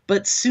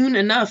 But soon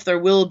enough, there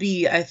will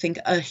be, I think,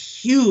 a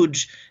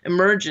huge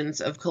emergence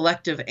of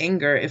collective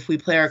anger if we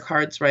play our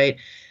cards right.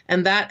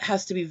 And that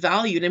has to be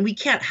valued. And we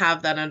can't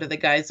have that under the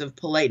guise of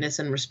politeness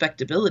and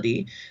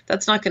respectability.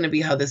 That's not going to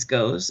be how this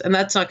goes. And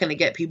that's not going to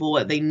get people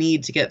what they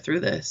need to get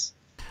through this.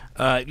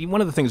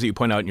 One of the things that you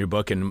point out in your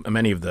book, and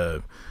many of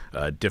the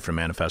different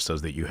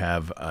manifestos that you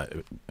have,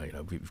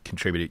 we've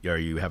contributed, or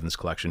you have in this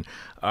collection,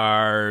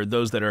 are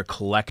those that are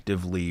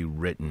collectively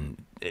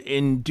written.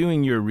 In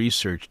doing your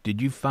research,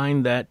 did you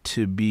find that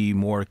to be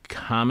more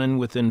common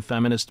within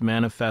feminist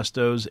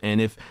manifestos?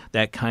 And if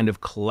that kind of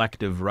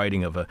collective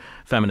writing of a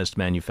feminist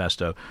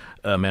manifesto,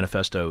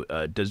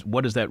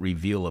 what does that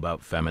reveal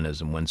about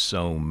feminism when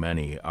so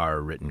many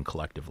are written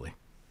collectively?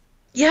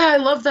 Yeah, I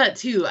love that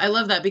too. I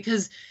love that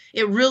because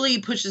it really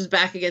pushes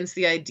back against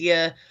the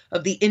idea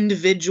of the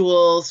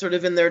individual sort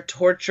of in their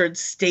tortured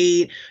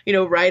state,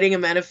 writing a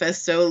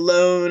manifesto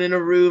alone in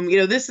a room.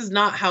 This is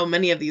not how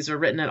many of these are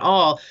written at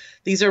all.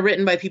 These are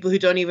written by people who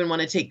don't even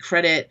want to take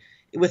credit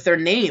with their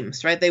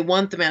names, right? They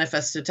want the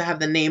manifesto to have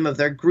the name of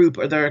their group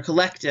or their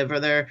collective or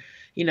their,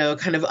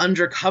 kind of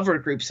undercover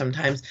group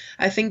sometimes.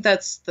 I think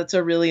that's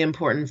a really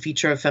important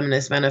feature of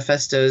feminist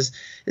manifestos,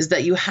 is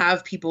that you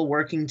have people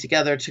working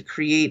together to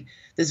create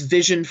this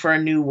vision for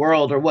a new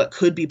world or what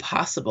could be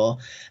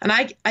possible. And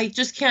I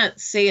just can't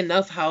say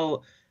enough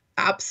how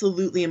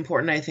absolutely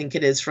important I think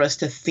it is for us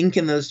to think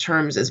in those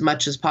terms as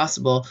much as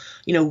possible.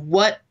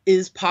 What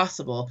is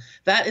possible?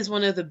 That is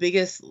one of the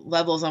biggest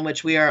levels on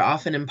which we are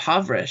often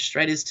impoverished,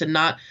 right? Is to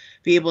not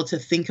be able to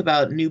think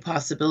about new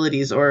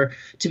possibilities, or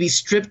to be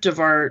stripped of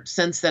our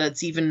sense that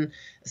it's even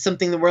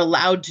something that we're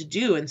allowed to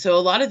do. And so a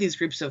lot of these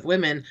groups of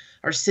women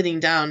are sitting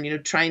down,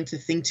 trying to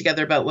think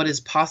together about what is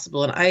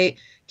possible. And I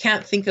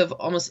can't think of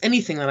almost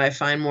anything that I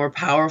find more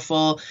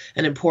powerful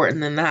and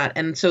important than that.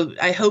 And so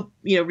I hope,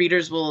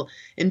 readers will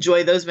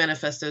enjoy those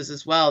manifestos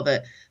as well,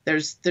 that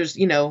there's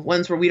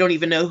ones where we don't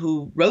even know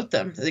who wrote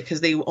them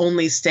because they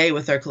only stay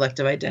with our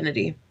collective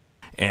identity.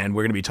 And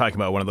we're going to be talking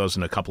about one of those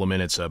in a couple of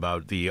minutes,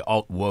 about the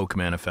alt-woke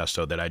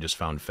manifesto that I just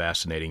found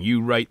fascinating.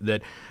 You write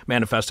that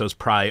manifestos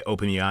pry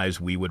open the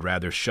eyes we would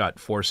rather shut,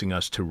 forcing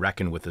us to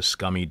reckon with the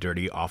scummy,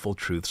 dirty, awful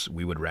truths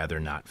we would rather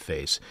not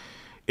face.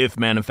 if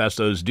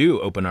manifestos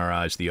do open our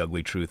eyes to the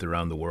ugly truth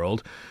around the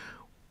world,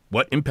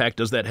 what impact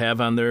does that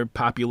have on their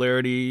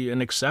popularity and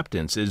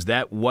acceptance? Is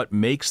that what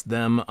makes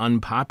them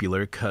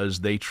unpopular because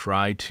they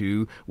try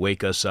to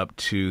wake us up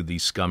to the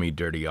scummy,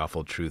 dirty,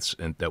 awful truths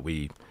that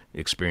we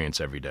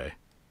experience every day?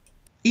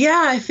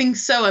 Yeah, I think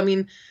so. I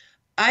mean,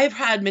 I've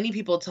had many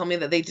people tell me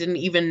that they didn't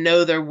even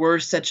know there were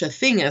such a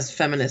thing as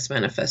feminist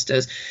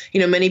manifestos.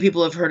 Many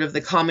people have heard of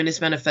the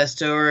Communist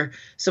Manifesto or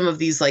some of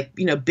these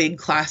big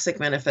classic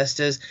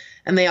manifestos,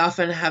 and they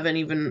often haven't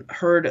even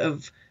heard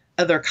of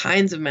other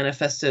kinds of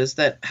manifestos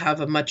that have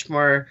a much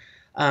more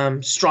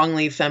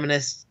strongly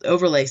feminist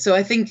overlay. So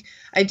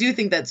I do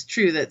think that's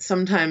true, that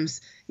sometimes,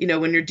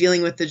 when you're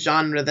dealing with the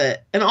genre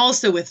and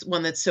also with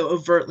one that's so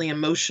overtly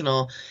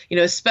emotional,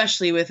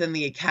 especially within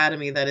the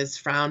academy, that is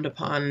frowned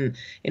upon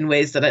in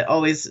ways that it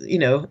always,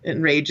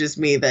 enrages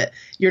me, that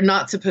you're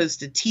not supposed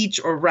to teach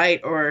or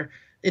write or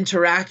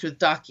interact with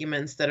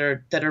documents that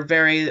are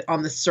very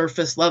on the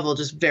surface level,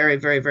 just very,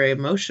 very, very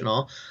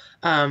emotional.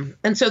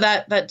 And so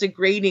that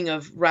degrading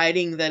of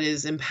writing that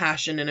is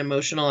impassioned and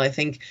emotional, I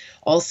think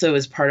also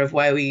is part of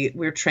why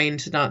we're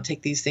trained to not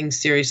take these things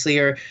seriously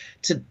or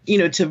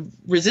to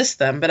resist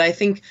them. But I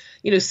think,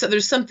 so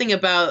there's something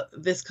about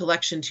this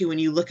collection too, when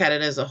you look at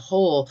it as a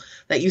whole,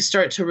 that you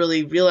start to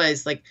really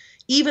realize,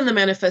 even the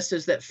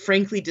manifestos that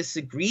frankly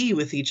disagree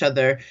with each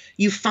other,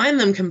 you find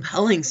them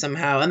compelling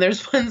somehow. And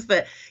there's ones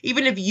that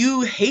even if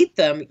you hate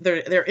them,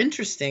 they're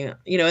interesting,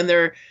 and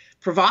they're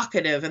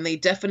provocative, and they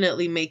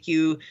definitely make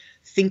you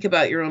think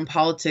about your own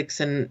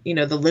politics and,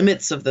 the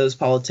limits of those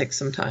politics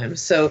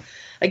sometimes. So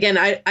again,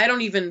 I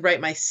don't even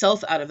write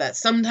myself out of that.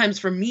 Sometimes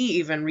for me,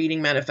 even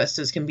reading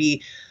manifestos can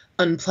be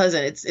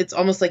unpleasant. It's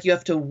almost like you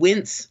have to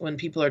wince when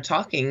people are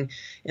talking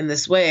in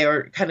this way,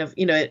 or kind of,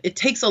 it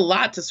takes a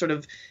lot to sort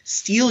of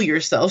steel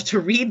yourself to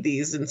read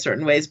these in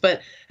certain ways.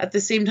 But at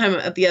the same time,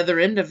 at the other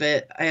end of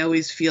it, I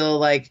always feel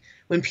like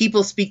when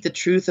people speak the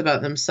truth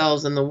about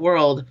themselves and the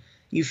world,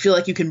 you feel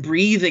like you can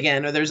breathe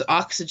again, or there's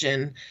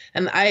oxygen.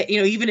 And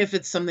even if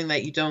it's something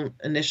that you don't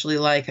initially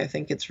like, I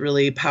think it's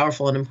really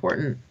powerful and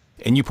important.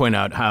 And you point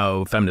out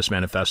how feminist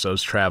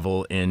manifestos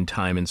travel in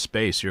time and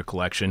space. Your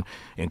collection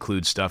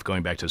includes stuff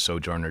going back to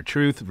Sojourner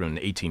Truth from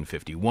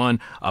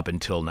 1851 up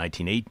until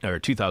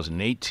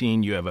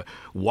 2018. You have a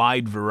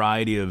wide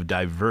variety of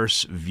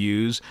diverse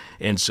views.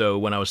 And so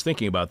when I was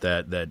thinking about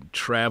that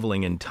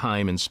traveling in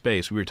time and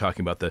space, we were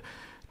talking about the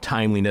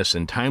timeliness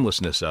and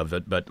timelessness of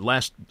it. But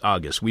last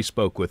August, we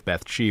spoke with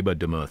Bathsheba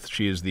DeMuth.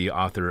 She is the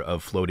author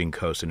of Floating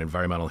Coast, an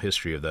environmental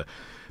history of the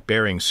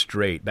Bering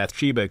Strait.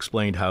 Bathsheba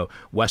explained how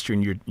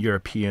Western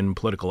European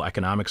political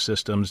economic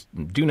systems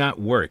do not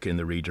work in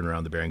the region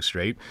around the Bering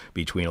Strait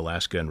between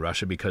Alaska and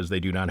Russia because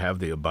they do not have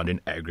the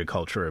abundant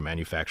agriculture or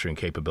manufacturing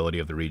capability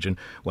of the region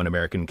when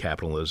American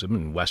capitalism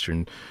and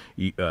Western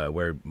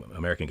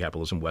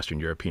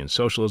European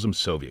socialism,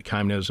 Soviet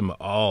communism,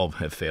 all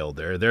have failed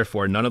there.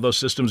 Therefore, none of those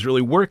systems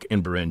really work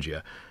in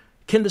Beringia.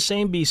 Can the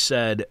same be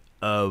said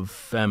of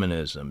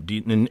feminism?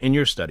 In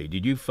your study,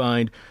 did you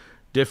find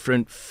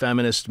different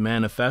feminist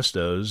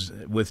manifestos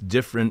with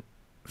different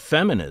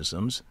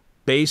feminisms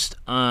based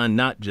on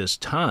not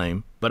just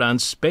time, but on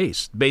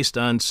space, based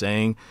on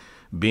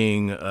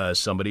being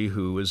somebody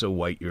who is a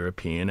white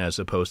European as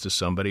opposed to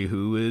somebody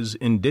who is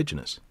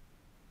indigenous?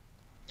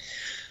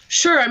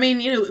 Sure. I mean,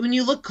 when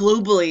you look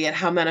globally at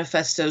how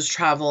manifestos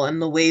travel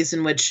and the ways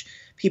in which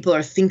people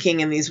are thinking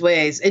in these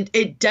ways,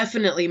 it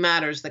definitely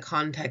matters, the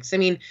context. I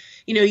mean,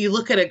 you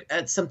look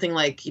at something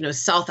like,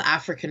 South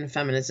African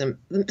feminism.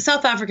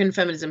 South African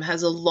feminism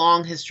has a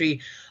long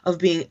history of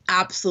being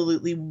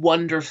absolutely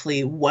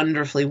wonderfully,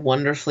 wonderfully,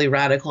 wonderfully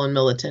radical and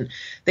militant.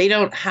 They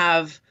don't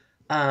have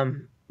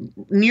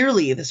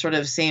nearly the sort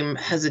of same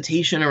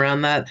hesitation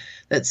around that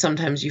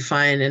sometimes you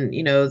find in,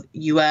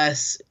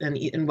 U.S. and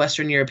in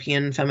Western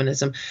European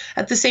feminism.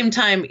 At the same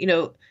time,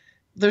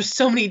 there's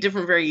so many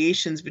different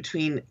variations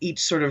between each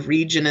sort of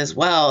region as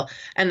well.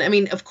 And I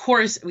mean, of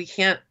course, we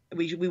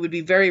would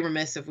be very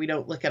remiss if we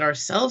don't look at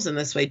ourselves in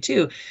this way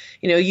too.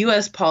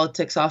 U.S.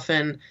 politics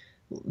often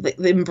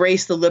they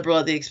embrace the liberal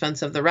at the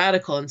expense of the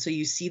radical. And so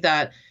you see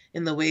that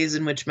in the ways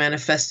in which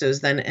manifestos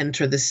then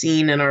enter the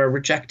scene and are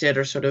rejected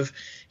or sort of,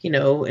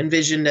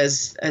 envisioned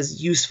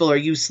as useful or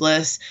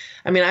useless.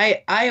 I mean,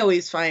 I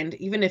always find,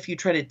 even if you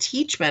try to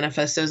teach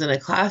manifestos in a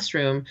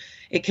classroom,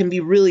 it can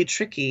be really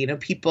tricky.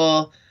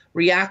 People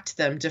react to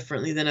them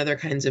differently than other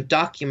kinds of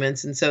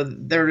documents. And so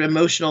their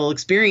emotional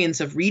experience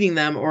of reading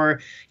them or,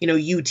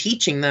 you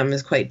teaching them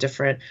is quite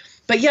different.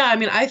 But yeah, I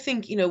mean, I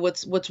think,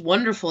 what's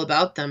wonderful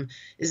about them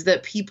is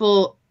that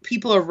people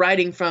are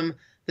writing from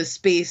the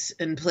space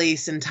and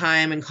place and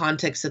time and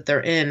context that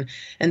they're in.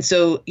 And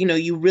so,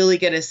 you really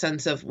get a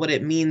sense of what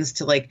it means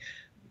to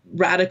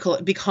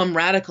become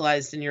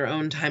radicalized in your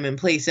own time and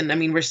place. And I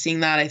mean, we're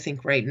seeing that, I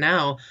think, right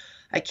now.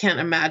 I can't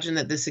imagine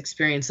that this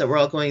experience that we're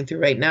all going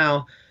through right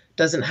now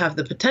doesn't have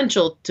the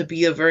potential to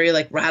be a very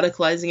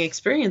radicalizing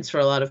experience for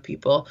a lot of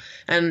people.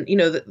 And,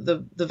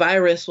 the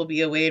virus will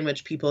be a way in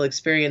which people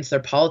experience their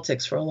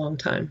politics for a long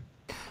time.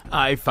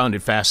 I found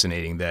it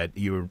fascinating that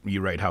you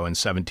write how in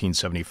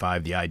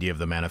 1775 the idea of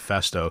the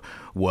manifesto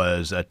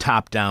was a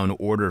top-down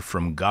order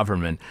from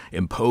government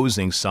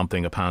imposing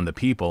something upon the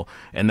people,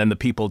 and then the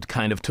people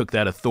kind of took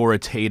that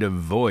authoritative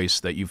voice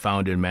that you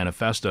found in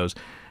manifestos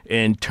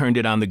and turned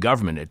it on the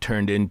government. It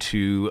turned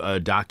into a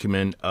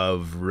document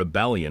of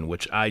rebellion,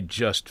 which I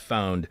just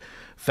found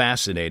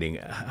fascinating.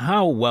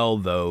 How well,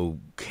 though,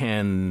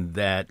 can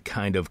that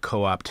kind of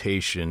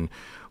co-optation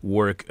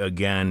work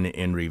again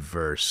in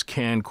reverse?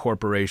 Can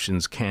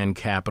corporations, can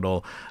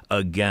capital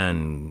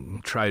again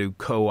try to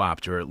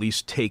co-opt or at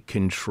least take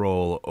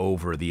control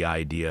over the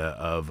idea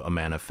of a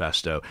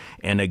manifesto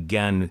and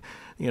again,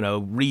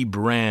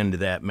 rebrand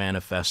that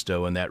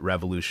manifesto and that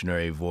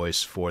revolutionary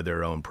voice for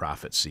their own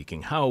profit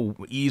seeking? How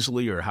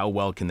easily or how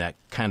well can that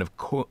kind of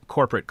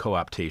corporate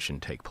co-optation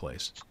take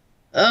place?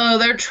 Oh,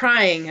 they're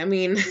trying. I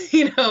mean,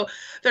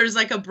 there's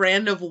like a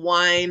brand of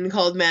wine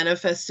called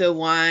Manifesto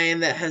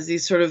Wine that has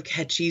these sort of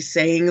catchy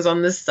sayings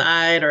on the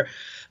side, or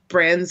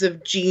brands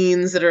of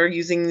jeans that are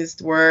using this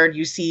word.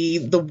 You see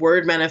the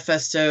word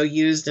manifesto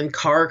used in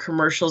car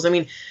commercials. I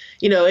mean,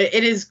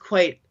 it is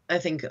quite, I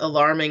think,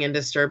 alarming and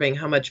disturbing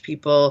how much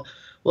people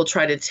will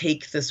try to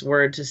take this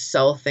word to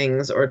sell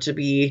things or to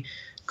be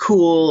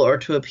cool or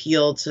to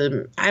appeal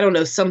to, I don't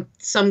know, some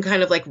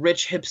kind of like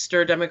rich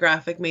hipster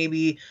demographic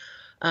maybe.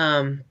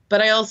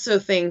 But I also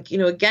think,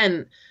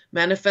 again,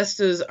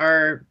 manifestos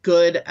are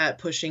good at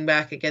pushing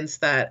back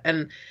against that.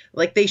 And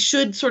like they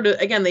should sort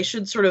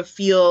of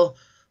feel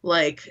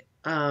like,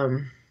 I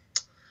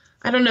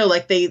don't know,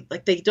 like they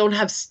don't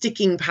have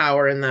sticking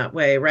power in that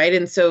way. Right.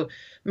 And so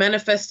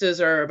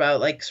manifestos are about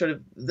like sort of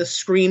the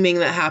screaming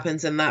that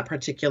happens in that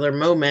particular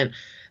moment.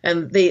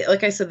 And they,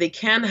 like I said, they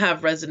can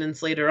have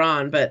resonance later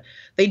on, but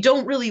they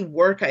don't really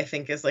work, I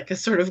think, as like a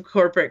sort of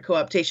corporate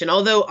co-optation.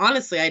 Although,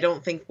 honestly, I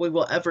don't think we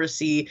will ever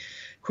see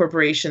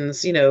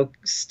corporations,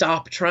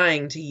 stop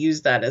trying to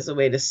use that as a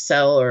way to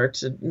sell or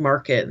to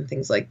market and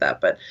things like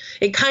that. But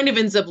it kind of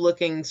ends up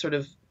looking sort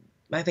of,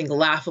 I think,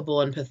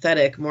 laughable and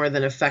pathetic more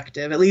than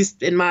effective, at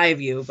least in my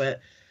view. But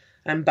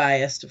I'm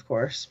biased, of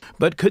course.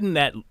 But couldn't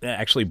that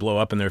actually blow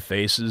up in their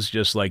faces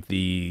just like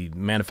the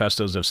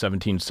manifestos of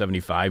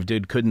 1775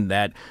 did? Couldn't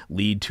that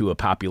lead to a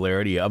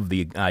popularity of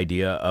the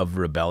idea of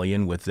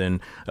rebellion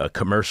within a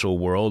commercial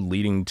world,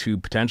 leading to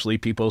potentially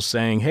people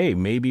saying, hey,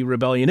 maybe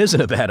rebellion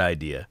isn't a bad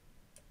idea?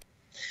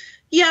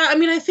 Yeah, I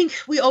mean, I think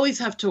we always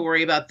have to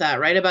worry about that,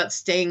 right? About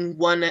staying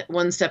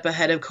one step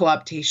ahead of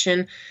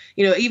co-optation.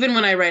 Even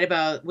when I write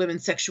about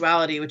women's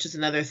sexuality, which is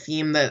another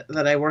theme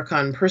that I work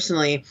on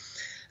personally,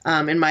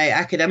 in my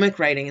academic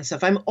writing and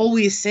stuff, I'm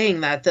always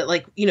saying that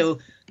like,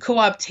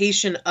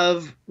 co-optation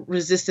of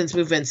resistance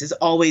movements is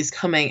always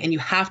coming, and you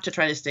have to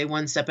try to stay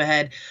one step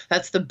ahead.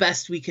 That's the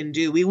best we can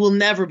do. We will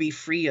never be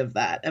free of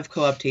that, of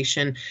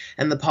co-optation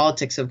and the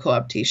politics of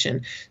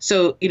co-optation.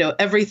 So,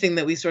 everything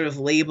that we sort of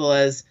label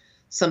as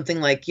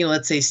something like,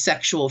 let's say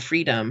sexual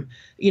freedom,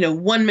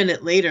 1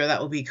 minute later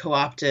that will be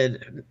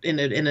co-opted in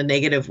a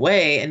negative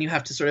way. And you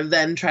have to sort of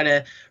then try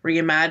to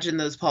reimagine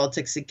those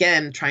politics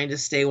again, trying to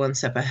stay one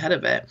step ahead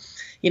of it.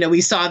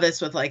 We saw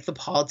this with like the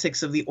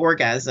politics of the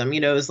orgasm.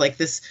 It was like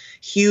this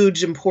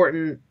huge,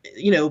 important,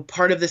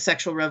 part of the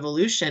sexual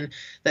revolution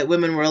that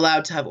women were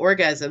allowed to have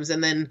orgasms.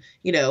 And then,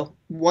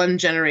 one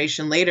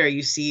generation later,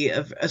 you see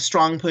a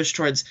strong push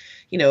towards,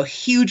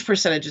 huge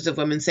percentages of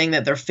women saying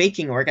that they're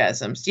faking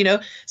orgasms,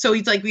 So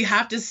it's like we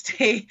have to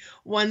stay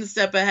one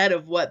step ahead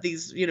of what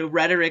these,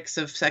 rhetorics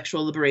of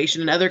sexual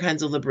liberation and other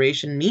kinds of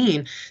liberation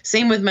mean.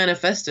 Same with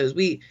manifestos.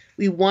 We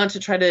want to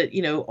try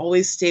to,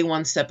 always stay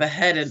one step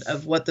ahead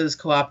of what those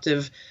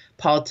co-optive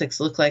politics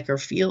look like or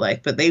feel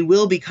like. But they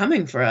will be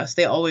coming for us.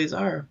 They always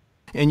are.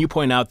 And you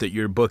point out that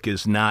your book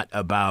is not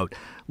about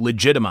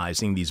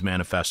legitimizing these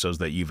manifestos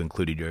that you've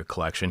included in your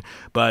collection,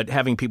 but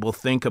having people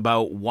think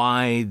about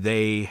why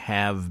they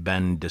have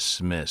been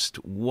dismissed.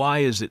 Why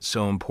is it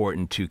so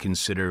important to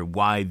consider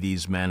why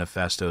these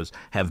manifestos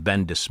have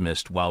been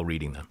dismissed while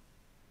reading them?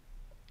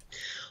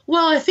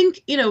 Well, I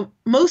think,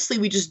 mostly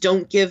we just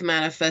don't give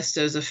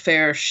manifestos a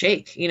fair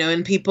shake,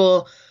 and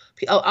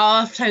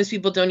oftentimes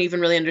people don't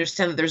even really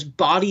understand that there's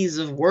bodies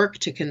of work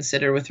to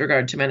consider with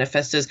regard to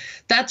manifestos.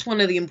 That's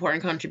one of the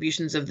important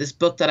contributions of this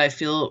book that I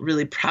feel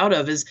really proud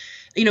of is,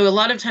 a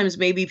lot of times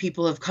maybe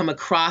people have come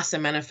across a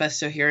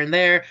manifesto here and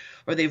there,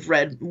 or they've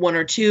read one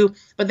or two,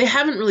 but they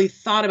haven't really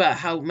thought about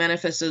how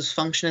manifestos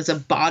function as a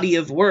body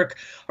of work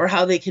or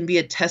how they can be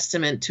a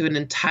testament to an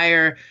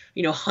entire,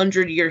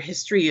 100-year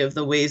history of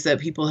the ways that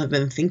people have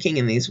been thinking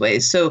in these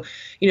ways. So,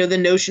 the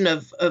notion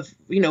of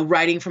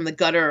writing from the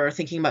gutter or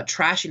thinking about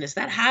trashiness,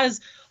 that has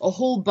a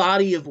whole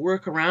body of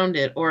work around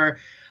it. Or,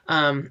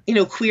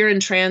 queer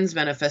and trans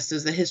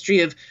manifestos, the history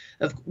of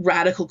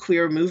radical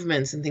queer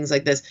movements and things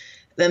like this.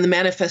 Then the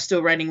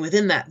manifesto writing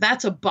within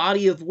that's a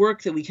body of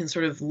work that we can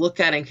sort of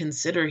look at and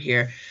consider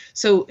here.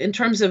 So in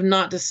terms of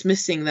not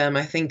dismissing them,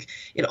 I think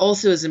it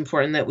also is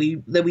important that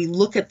we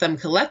look at them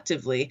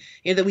collectively,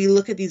 that we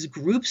look at these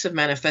groups of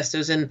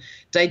manifestos and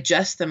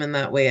digest them in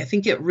that way. I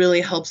think it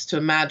really helps to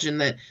imagine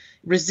that,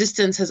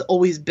 resistance has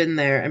always been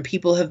there, and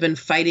people have been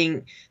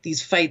fighting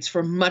these fights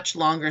for much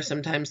longer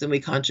sometimes than we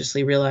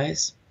consciously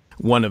realize.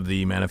 One of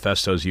the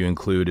manifestos you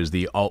include is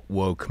the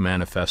Alt-Woke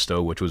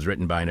Manifesto, which was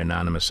written by an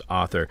anonymous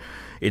author.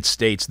 It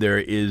states there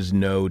is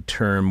no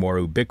term more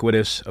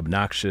ubiquitous,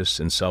 obnoxious,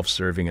 and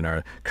self-serving in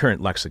our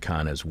current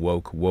lexicon as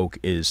woke. Woke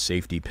is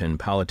safety pin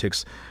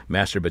politics,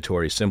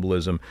 masturbatory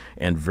symbolism,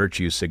 and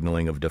virtue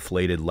signaling of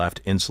deflated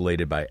left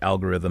insulated by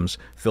algorithms,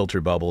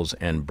 filter bubbles,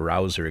 and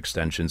browser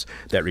extensions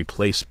that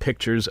replace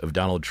pictures of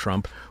Donald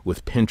Trump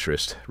with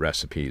Pinterest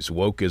recipes.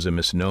 Woke is a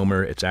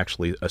misnomer. It's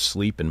actually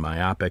asleep and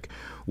myopic.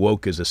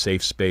 Woke is a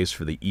safe space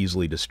for the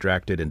easily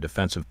distracted and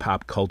defensive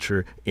pop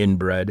culture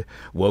inbred.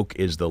 Woke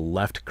is the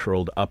left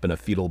curled up in a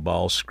fetal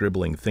ball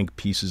scribbling think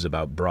pieces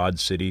about Broad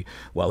City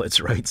while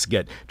its rights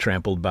get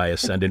trampled by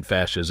ascendant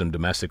fascism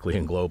domestically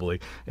and globally.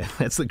 And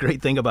that's the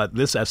great thing about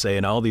this essay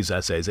and all these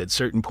essays. At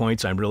certain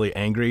points, I'm really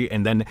angry,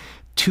 and then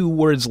 2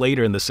 words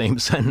later in the same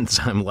sentence,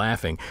 I'm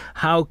laughing.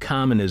 How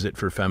common is it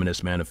for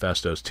feminist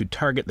manifestos to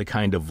target the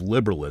kind of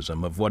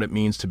liberalism of what it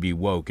means to be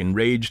woke,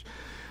 engaged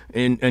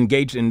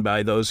in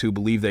by those who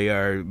believe they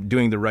are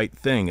doing the right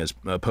thing as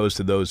opposed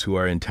to those who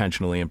are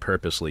intentionally and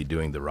purposely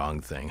doing the wrong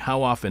thing?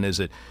 How often is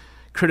it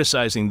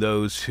criticizing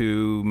those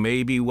who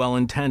may be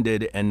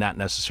well-intended and not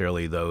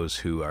necessarily those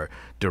who are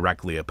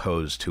directly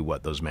opposed to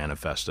what those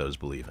manifestos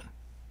believe in?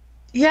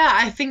 Yeah,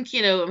 I think,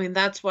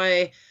 that's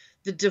why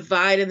the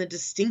divide and the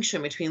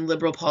distinction between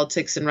liberal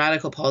politics and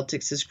radical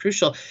politics is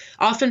crucial.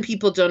 Often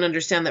people don't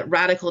understand that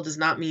radical does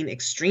not mean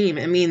extreme.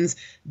 It means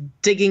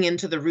digging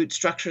into the root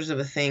structures of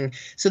a thing.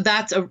 So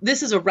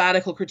this is a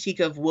radical critique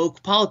of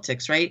woke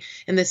politics, right?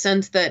 In the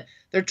sense that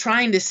they're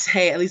trying to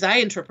say, at least I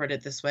interpret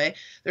it this way,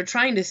 they're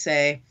trying to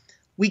say,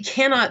 we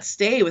cannot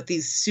stay with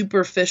these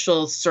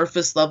superficial,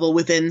 surface level,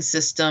 within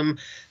system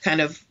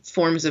kind of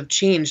forms of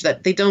change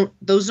that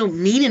those don't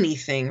mean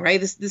anything,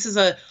 right? This is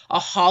a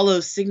hollow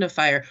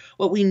signifier.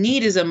 What we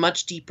need is a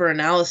much deeper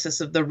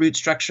analysis of the root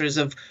structures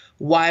of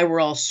why we're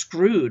all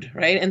screwed,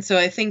 right? And so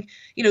I think,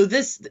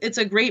 it's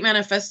a great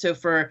manifesto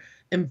for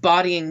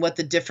embodying what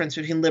the difference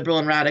between liberal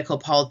and radical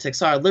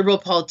politics are. Liberal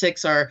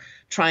politics are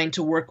trying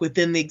to work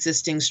within the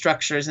existing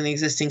structures and the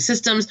existing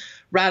systems.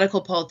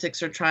 Radical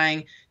politics are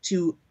trying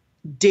to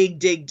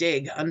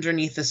dig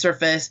underneath the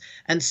surface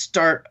and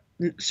start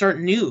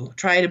new,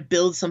 try to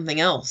build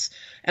something else.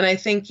 And I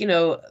think,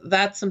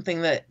 that's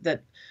something that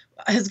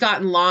has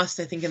gotten lost,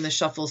 I think, in the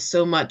shuffle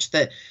so much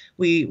that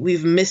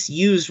we've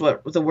misused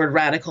what the word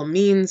radical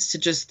means to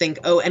just think,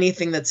 oh,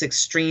 anything that's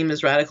extreme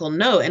is radical.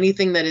 No,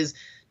 anything that is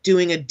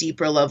doing a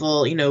deeper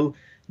level,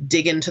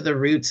 dig into the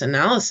roots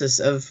analysis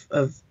of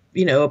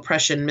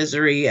oppression,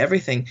 misery,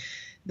 everything.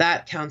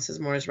 That counts as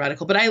more as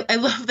radical. But I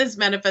love this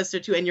manifesto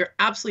too. And you're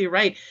absolutely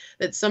right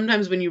that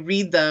sometimes when you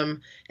read them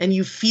and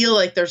you feel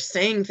like they're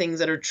saying things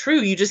that are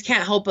true, you just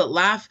can't help but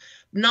laugh,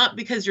 not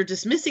because you're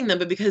dismissing them,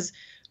 but because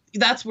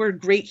that's where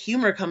great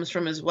humor comes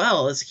from as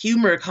well. As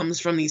humor comes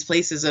from these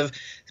places of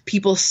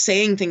people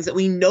saying things that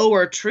we know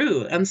are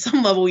true. On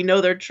some level, we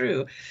know they're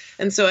true.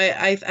 And so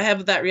I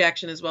have that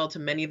reaction as well to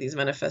many of these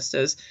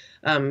manifestos,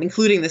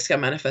 including the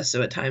Scum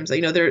Manifesto at times.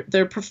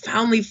 They're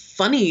profoundly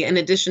funny in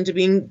addition to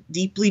being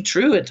deeply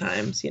true at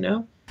times,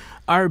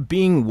 Are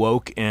being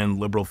woke and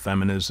liberal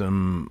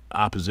feminism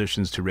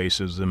oppositions to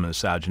racism and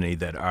misogyny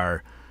that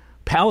are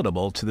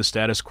palatable to the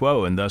status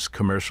quo and thus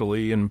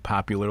commercially and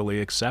popularly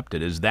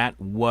accepted? Is that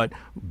what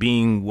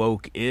being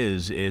woke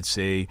is? It's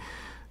a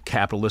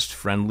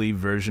capitalist-friendly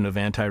version of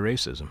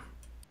anti-racism.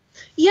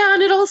 Yeah,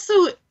 and it also,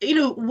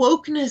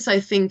 wokeness, I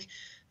think,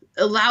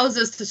 allows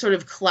us to sort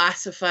of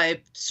classify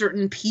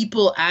certain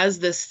people as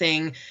this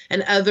thing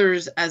and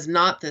others as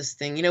not this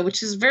thing,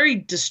 which is very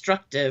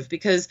destructive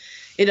because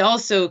it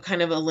also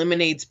kind of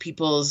eliminates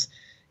people's,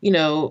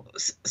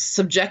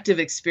 subjective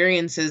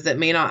experiences that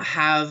may not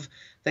have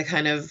the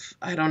kind of,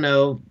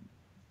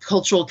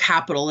 cultural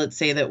capital, let's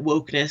say, that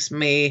wokeness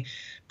may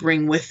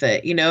bring with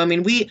it.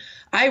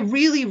 I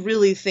really,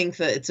 really think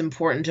that it's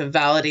important to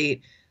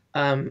validate,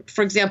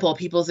 for example,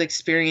 people's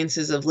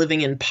experiences of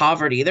living in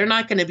poverty. They're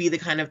not going to be the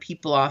kind of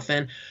people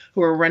often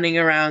who are running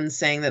around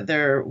saying that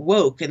they're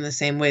woke in the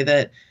same way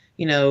that,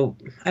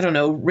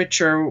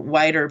 richer,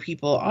 whiter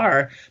people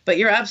are. But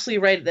you're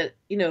absolutely right that,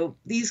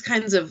 these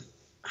kinds of,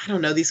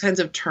 these kinds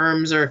of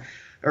terms or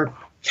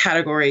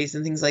categories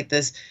and things like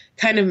this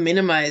kind of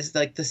minimize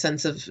like the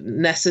sense of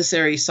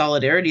necessary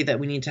solidarity that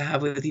we need to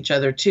have with each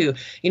other too.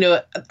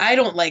 I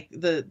don't like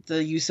the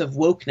use of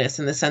wokeness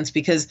in the sense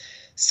because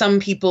some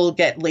people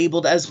get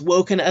labeled as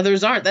woke and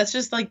others aren't. That's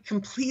just like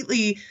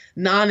completely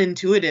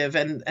non-intuitive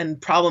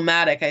and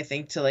problematic, I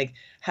think, to like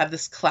have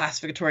this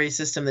classificatory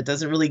system that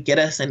doesn't really get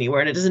us anywhere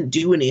and it doesn't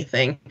do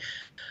anything.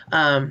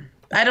 I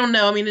don't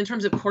know. In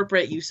terms of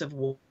corporate use of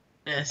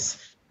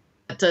wokeness,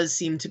 that does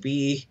seem to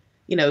be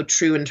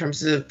true in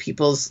terms of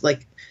people's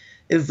like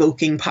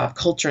evoking pop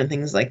culture and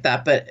things like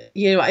that. But,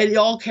 it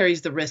all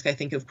carries the risk, I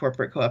think, of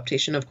corporate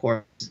co-optation, of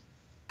course.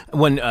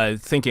 When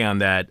thinking on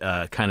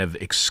that kind of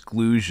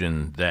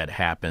exclusion that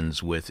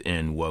happens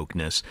within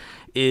wokeness,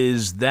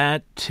 is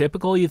that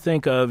typical, you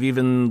think, of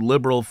even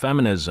liberal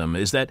feminism?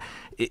 Is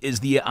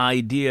the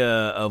idea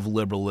of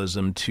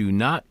liberalism to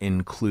not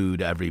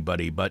include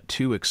everybody, but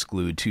to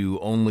exclude, to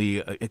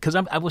only... Because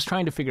I was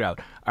trying to figure out,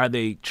 are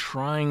they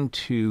trying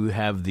to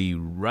have the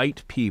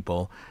right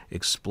people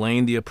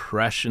explain the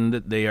oppression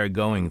that they are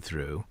going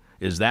through?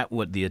 Is that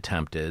what the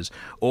attempt is?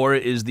 Or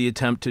is the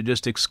attempt to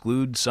just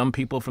exclude some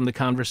people from the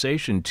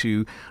conversation,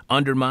 to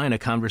undermine a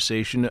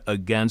conversation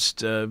against,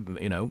 sexism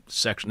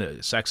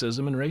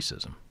and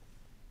racism?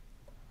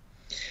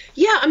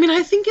 Yeah, I mean,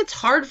 I think it's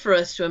hard for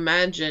us to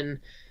imagine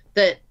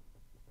that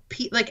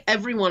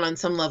everyone on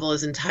some level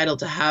is entitled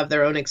to have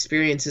their own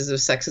experiences of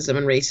sexism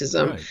and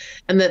racism, right.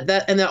 and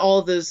that all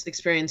of those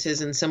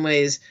experiences in some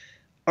ways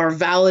are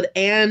valid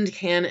and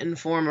can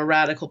inform a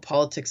radical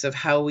politics of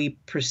how we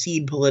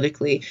proceed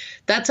politically.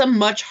 That's a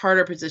much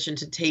harder position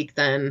to take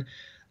than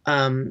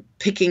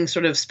picking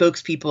sort of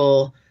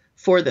spokespeople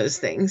for those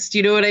things. Do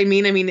you know what I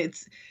mean? I mean,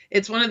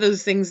 it's one of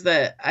those things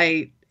that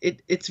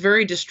it's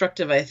very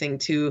destructive, I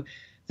think, to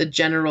the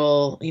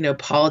general,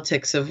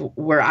 politics of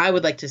where I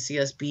would like to see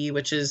us be,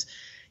 which is,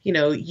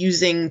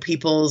 using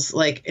people's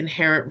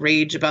inherent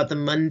rage about the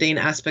mundane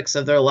aspects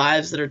of their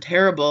lives that are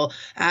terrible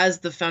as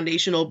the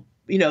foundational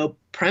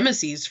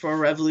premises for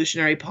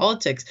revolutionary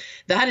politics.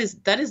 That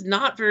is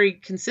not very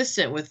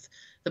consistent with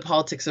the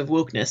politics of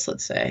wokeness,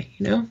 let's say,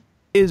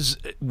 Is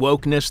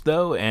wokeness,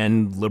 though,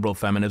 and liberal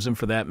feminism,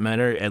 for that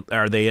matter,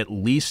 are they at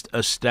least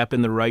a step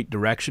in the right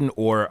direction,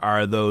 or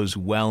are those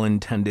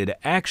well-intended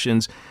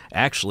actions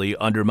actually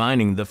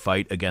undermining the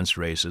fight against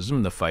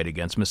racism, the fight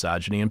against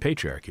misogyny and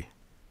patriarchy?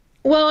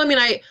 Well, I mean,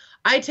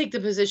 I take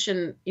the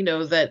position,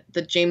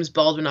 that James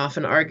Baldwin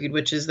often argued,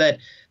 which is that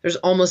there's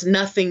almost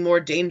nothing more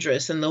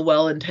dangerous than the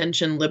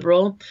well-intentioned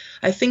liberal.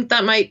 I think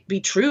that might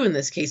be true in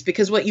this case,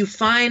 because what you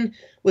find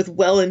with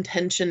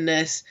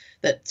well-intentionedness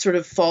that sort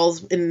of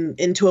falls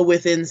into a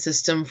within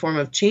system form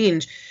of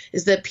change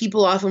is that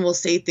people often will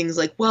say things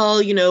like,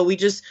 well,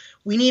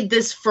 we need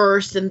this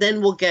first and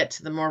then we'll get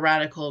to the more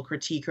radical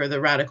critique or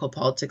the radical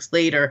politics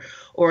later.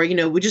 Or,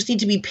 we just need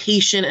to be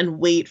patient and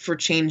wait for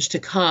change to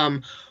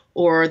come.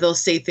 Or they'll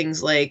say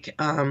things like,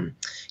 when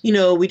we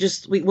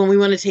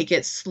want to take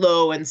it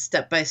slow and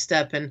step by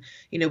step and,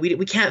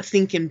 we can't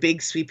think in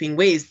big sweeping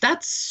ways.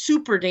 That's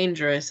super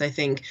dangerous, I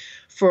think,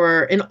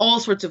 in all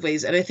sorts of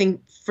ways. And I think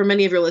for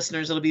many of your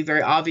listeners, it'll be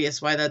very obvious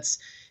why that's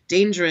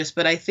dangerous.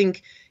 But I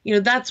think,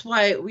 that's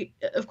why we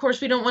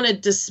don't want to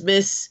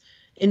dismiss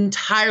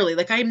entirely.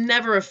 I'm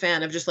never a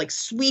fan of just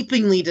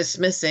sweepingly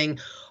dismissing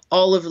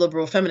all of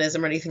liberal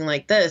feminism or anything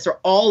like this, or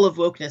all of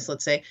wokeness,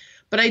 let's say.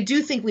 But I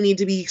do think we need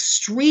to be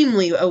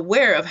extremely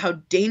aware of how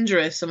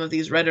dangerous some of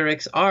these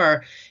rhetorics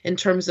are in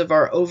terms of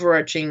our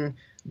overarching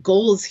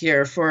goals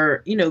here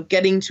for,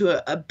 getting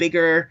to a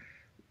bigger,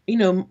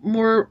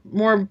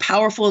 more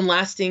powerful and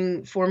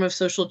lasting form of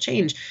social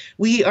change.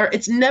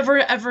 It's never,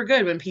 ever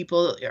good when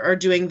people are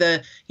doing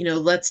the,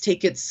 let's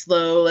take it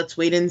slow, let's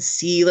wait and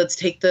see, let's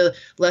take the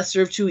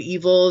lesser of two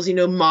evils,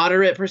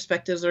 moderate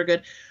perspectives are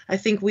good. I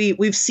think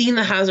we've seen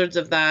the hazards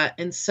of that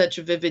in such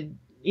a vivid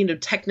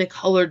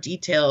technicolor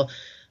detail,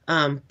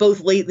 both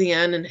lately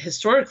and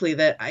historically,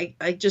 that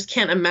I just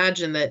can't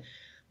imagine that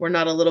we're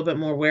not a little bit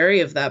more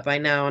wary of that by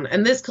now.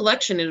 And this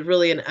collection is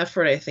really an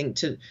effort, I think,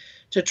 to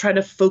try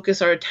to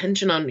focus our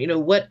attention on,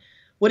 what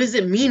does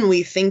it mean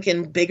we think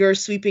in bigger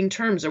sweeping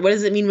terms? Or what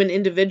does it mean when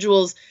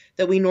individuals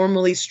that we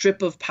normally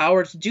strip of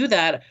power to do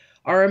that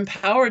are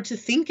empowered to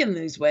think in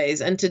these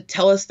ways and to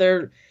tell us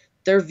their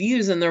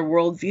views and their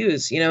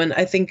worldviews, and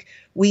I think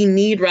we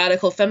need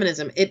radical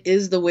feminism. It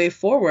is the way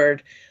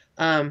forward.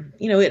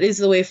 It is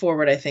the way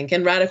forward, I think,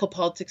 and radical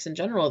politics in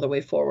general are the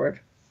way forward.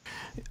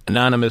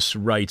 Anonymous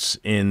writes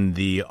in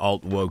the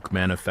Alt-Woke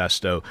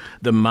Manifesto,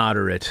 the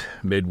moderate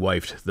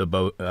midwifed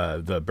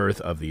the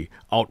birth of the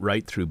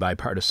alt-right through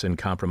bipartisan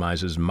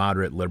compromises.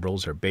 Moderate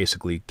liberals are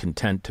basically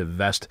content to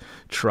vest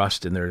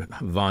trust in their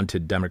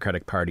vaunted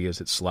Democratic Party as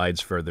it slides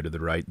further to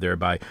the right,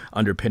 thereby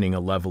underpinning a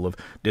level of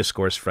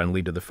discourse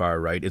friendly to the far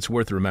right. It's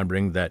worth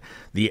remembering that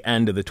the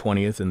end of the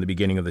 20th and the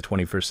beginning of the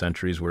 21st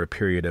centuries were a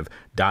period of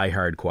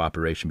diehard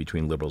cooperation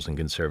between liberals and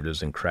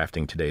conservatives in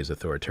crafting today's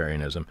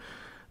authoritarianism.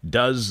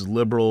 Does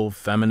liberal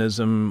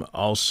feminism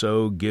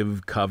also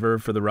give cover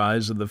for the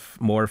rise of the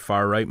more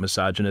far-right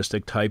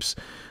misogynistic types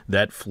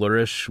that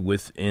flourish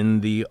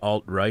within the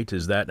alt-right?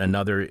 Is that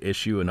another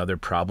issue, another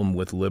problem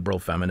with liberal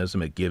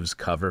feminism? It gives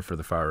cover for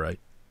the far-right?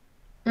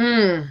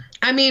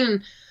 I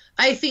mean,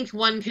 I think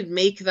one could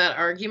make that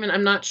argument.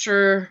 I'm not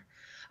sure.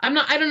 I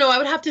don't know. I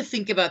would have to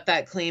think about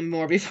that claim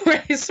more before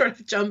I sort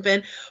of jump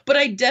in. But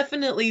I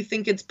definitely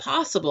think it's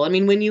possible. I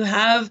mean, when you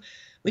have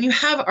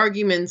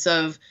arguments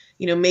of,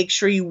 make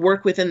sure you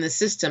work within the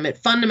system, it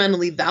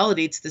fundamentally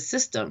validates the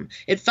system.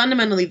 It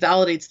fundamentally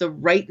validates the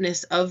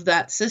rightness of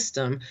that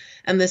system.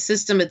 And the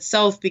system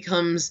itself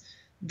becomes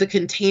the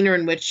container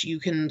in which you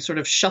can sort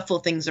of shuffle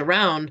things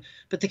around,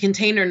 but the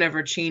container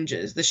never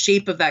changes. The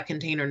shape of that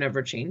container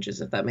never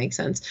changes, if that makes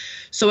sense.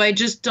 So I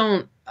just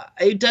don't,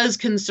 it does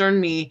concern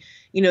me,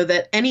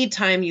 that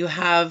anytime you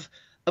have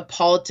a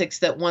politics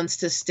that wants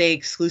to stay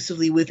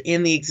exclusively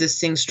within the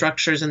existing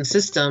structures and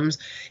systems,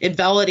 it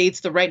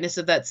validates the rightness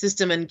of that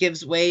system and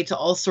gives way to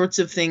all sorts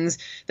of things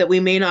that we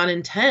may not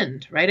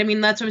intend, right? I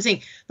mean, that's what I'm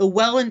saying. The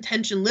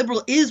well-intentioned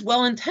liberal is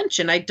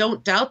well-intentioned. I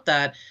don't doubt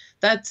that.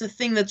 That's a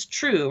thing that's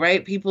true,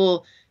 right?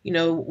 People,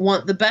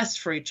 want the best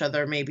for each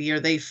other, maybe, or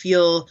they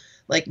feel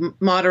like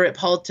moderate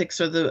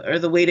politics are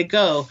the way to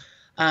go,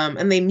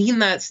 and they mean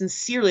that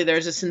sincerely.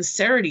 There's a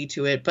sincerity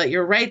to it. But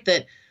you're right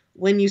that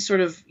when you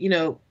sort of,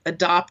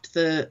 adopt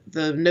the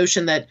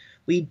notion that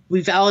we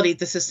validate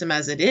the system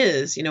as it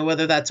is,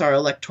 whether that's our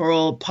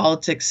electoral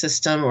politics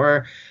system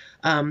or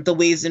the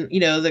ways in,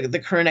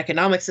 the current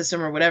economic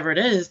system or whatever it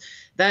is,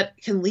 that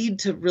can lead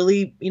to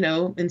really,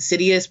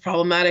 insidious,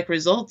 problematic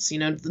results,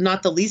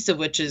 not the least of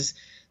which is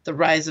the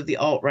rise of the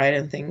alt-right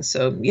and things.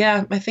 So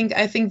yeah, I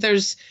think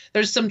there's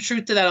some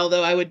truth to that,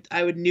 although I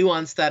would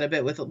nuance that a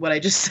bit with what I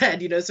just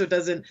said, so it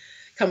doesn't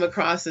come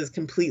across as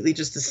completely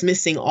just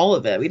dismissing all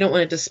of it. We don't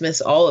want to dismiss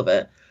all of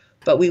it,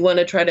 but we want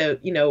to try to,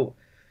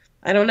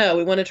 I don't know,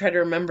 we want to try to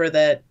remember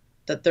that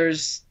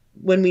there's,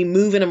 when we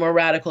move in a more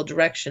radical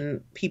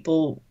direction,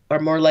 people are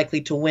more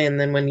likely to win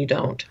than when you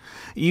don't.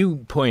 You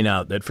point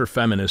out that for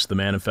feminists, the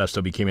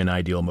manifesto became an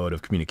ideal mode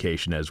of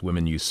communication as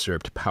women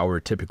usurped power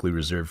typically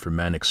reserved for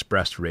men,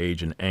 expressed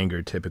rage and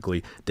anger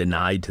typically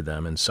denied to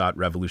them, and sought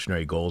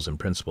revolutionary goals and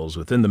principles.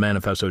 Within the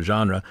manifesto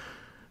genre,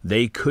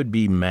 they could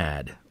be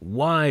mad.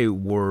 Why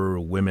were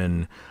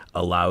women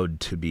allowed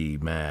to be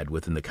mad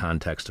within the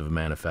context of a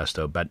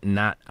manifesto, but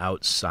not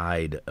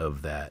outside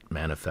of that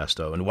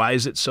manifesto? And why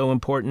is it so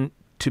important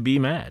to be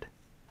mad?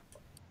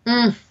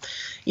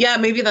 Yeah,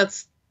 maybe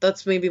that's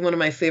maybe one of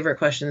my favorite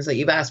questions that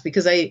you've asked,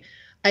 because I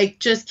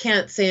just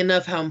can't say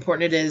enough how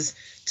important it is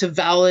to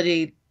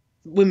validate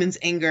women's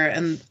anger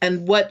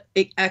and what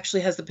it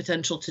actually has the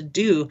potential to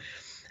do.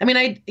 I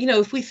mean,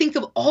 if we think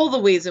of all the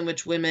ways in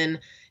which women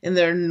in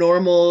their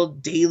normal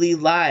daily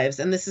lives,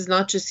 and this is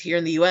not just here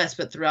in the US,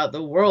 but throughout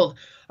the world,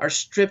 are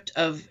stripped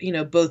of,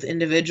 both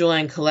individual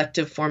and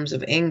collective forms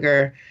of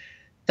anger,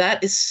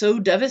 that is so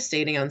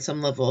devastating on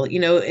some level,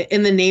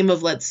 in the name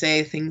of, let's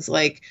say, things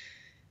like,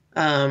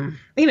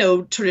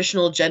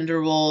 traditional gender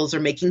roles or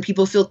making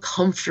people feel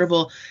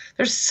comfortable.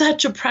 There's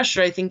such a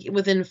pressure, I think,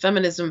 within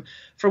feminism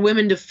for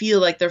women to feel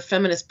like their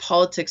feminist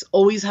politics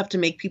always have to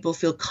make people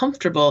feel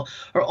comfortable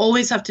or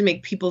always have to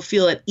make people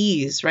feel at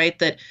ease, right?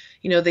 That,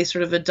 they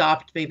sort of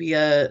adopt maybe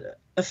a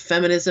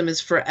feminism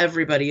is for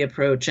everybody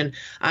approach, and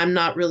I'm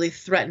not really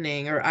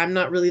threatening, or I'm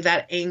not really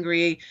that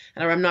angry,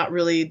 or I'm not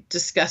really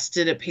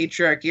disgusted at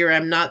patriarchy, or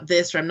I'm not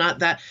this, or I'm not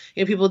that.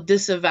 People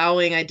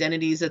disavowing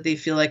identities that they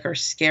feel like are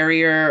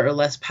scarier or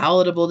less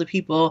palatable to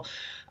people.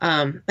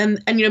 And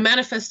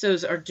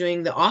manifestos are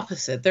doing the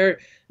opposite. They're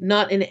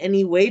not in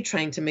any way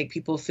trying to make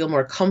people feel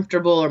more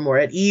comfortable or more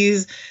at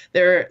ease.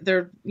 They're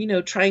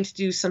trying to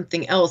do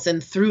something else.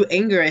 And through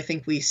anger, I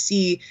think we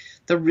see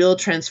the real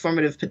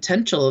transformative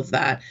potential of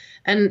that.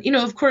 And,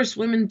 of course,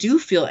 women do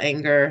feel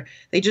anger.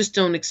 They just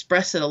don't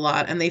express it a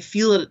lot. And they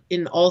feel it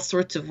in all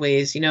sorts of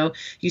ways.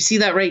 You see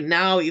that right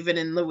now, even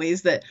in the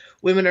ways that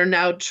women are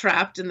now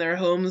trapped in their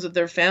homes with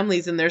their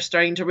families. And they're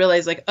starting to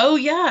realize, like, oh,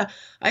 yeah,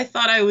 I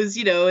thought I was,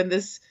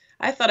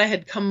 I thought I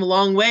had come a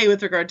long way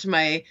with regard to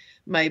my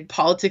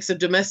politics of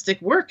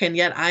domestic work. And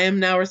yet I am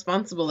now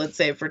responsible, let's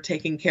say, for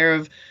taking care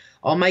of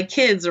all my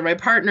kids or my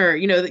partner.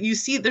 That you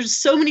see there's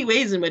so many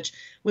ways in which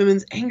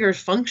women's anger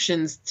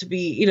functions to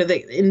be,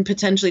 in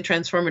potentially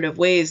transformative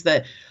ways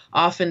that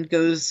often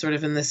goes sort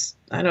of in this,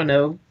 I don't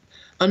know,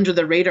 under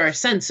the radar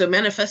sense. So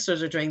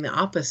manifestos are doing the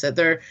opposite.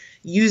 They're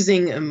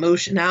using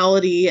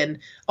emotionality and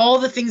all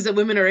the things that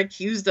women are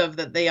accused of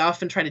that they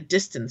often try to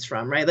distance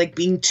from, right? Like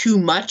being too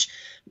much.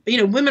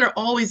 Women are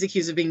always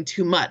accused of being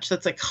too much.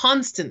 That's a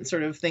constant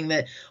sort of thing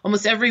that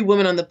almost every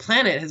woman on the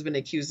planet has been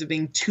accused of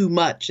being too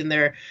much in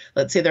their,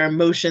 let's say, their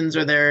emotions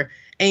or their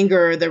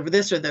anger or their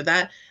this or their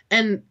that.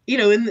 And,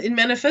 in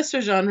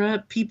manifesto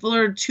genre, people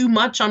are too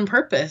much on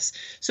purpose.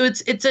 So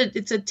it's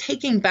a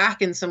taking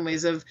back in some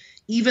ways of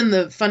even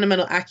the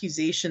fundamental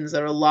accusations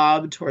that are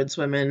lobbed towards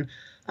women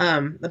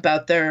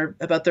about their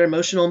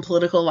emotional and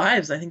political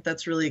lives. I think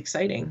that's really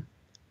exciting.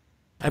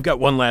 I've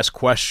got one last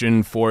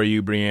question for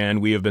you,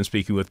 Brianne. We have been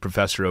speaking with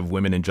Professor of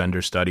Women and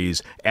Gender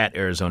Studies at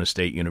Arizona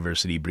State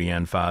University,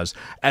 Brianne Faz,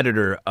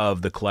 editor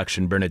of the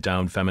collection Burn It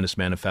Down, Feminist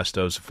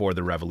Manifestos for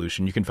the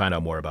Revolution. You can find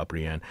out more about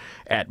Brianne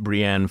at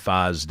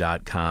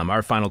briannefaz.com.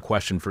 Our final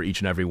question for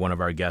each and every one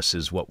of our guests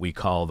is what we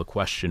call the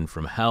question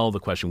from hell, the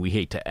question we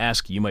hate to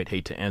ask, you might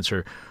hate to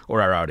answer,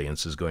 or our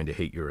audience is going to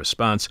hate your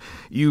response.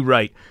 You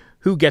write,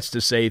 who gets to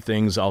say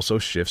things also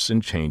shifts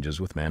and changes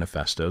with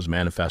manifestos.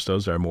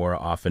 Manifestos are more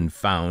often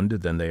found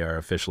than they are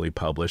officially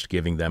published,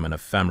 giving them an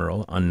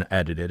ephemeral,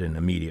 unedited, and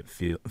immediate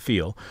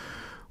feel.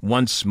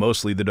 Once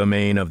mostly the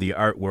domain of the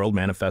art world,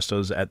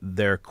 manifestos at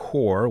their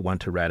core want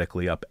to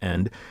radically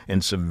upend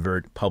and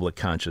subvert public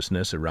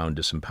consciousness around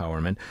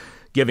disempowerment,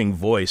 giving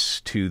voice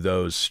to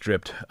those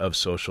stripped of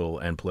social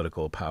and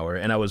political power.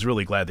 And I was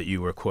really glad that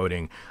you were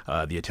quoting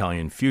the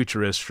Italian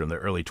futurists from the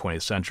early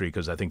 20th century,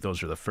 because I think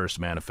those are the first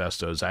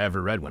manifestos I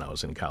ever read when I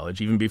was in college,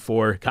 even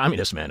before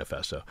Communist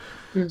Manifesto.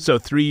 So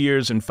 3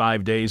 years and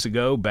 5 days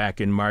ago,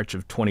 back in March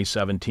of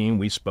 2017,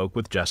 we spoke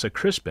with Jessa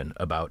Crispin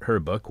about her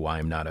book, Why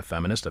I'm Not a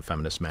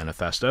Feminist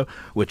Manifesto,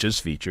 which is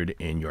featured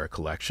in your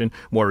collection.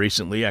 More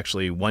recently,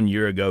 actually 1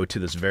 year ago to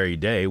this very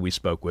day, we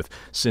spoke with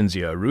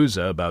Cinzia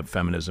Arruzza about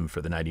Feminism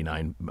for the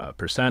 99%,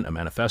 a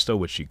manifesto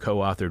which she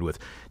co-authored with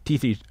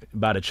Tithi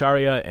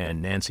Bhattacharya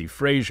and Nancy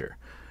Fraser.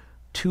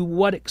 To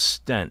what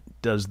extent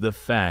does the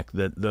fact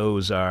that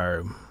those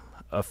are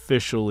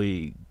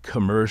officially,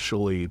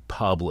 commercially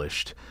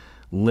published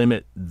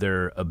limit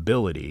their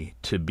ability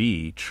to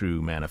be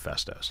true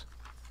manifestos?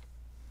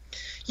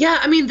 Yeah,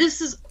 I mean,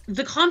 this is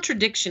the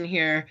contradiction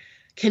here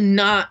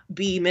cannot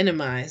be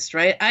minimized,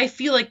 right? I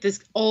feel like this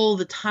all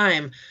the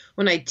time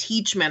when I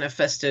teach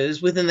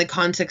manifestos within the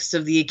context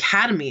of the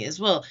academy as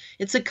well.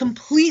 It's a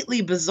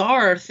completely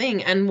bizarre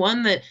thing, and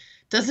one that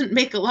doesn't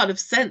make a lot of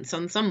sense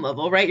on some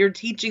level, right? You're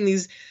teaching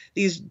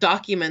these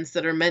documents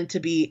that are meant to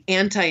be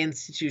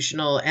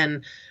anti-institutional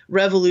and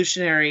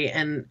revolutionary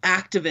and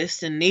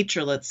activist in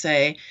nature, let's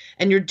say,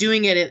 and you're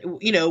doing it,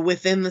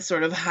 within the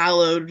sort of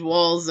hallowed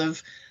walls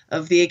of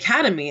the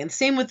academy. And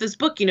same with this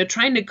book,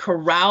 trying to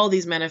corral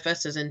these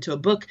manifestos into a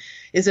book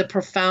is a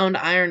profound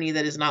irony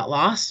that is not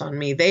lost on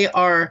me. They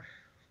are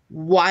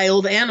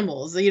wild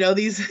animals.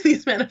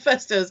 These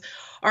manifestos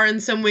are in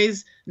some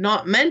ways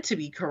not meant to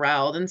be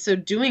corralled. And so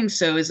doing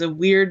so is a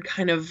weird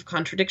kind of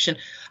contradiction.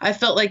 I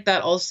felt like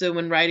that also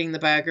when writing the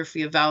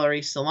biography of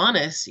Valerie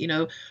Solanas.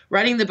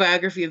 Writing the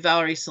biography of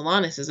Valerie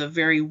Solanas is a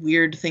very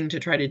weird thing to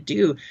try to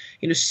do.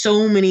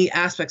 So many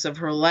aspects of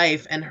her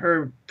life and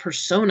her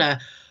persona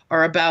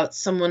are about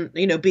someone,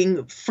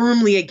 being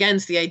firmly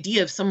against the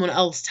idea of someone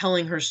else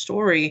telling her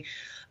story.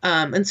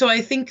 And so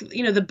I think,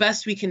 the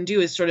best we can do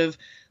is sort of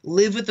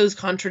live with those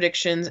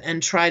contradictions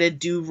and try to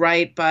do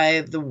right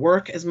by the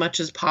work as much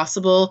as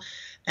possible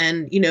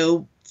and,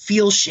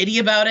 feel shitty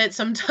about it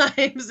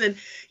sometimes. And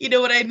you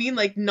know what I mean?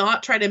 Like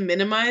not try to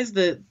minimize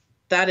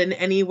that in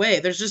any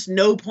way. There's just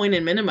no point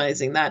in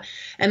minimizing that.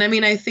 And I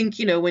mean, I think,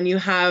 when you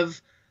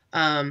have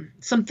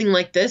something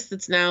like this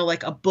that's now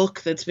like a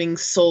book that's being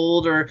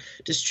sold or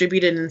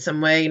distributed in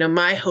some way,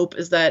 my hope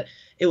is that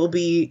it will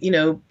be,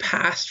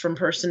 passed from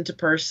person to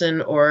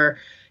person or,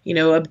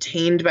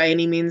 obtained by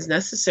any means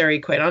necessary,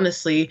 quite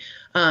honestly,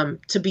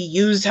 to be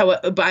used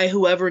by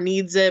whoever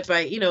needs it,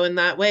 by, in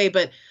that way.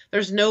 But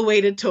there's no way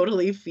to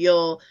totally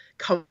feel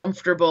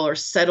comfortable or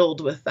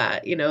settled with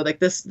that. Like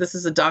this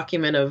is a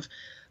document of,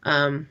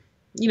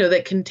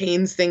 that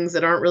contains things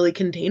that aren't really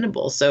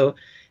containable. So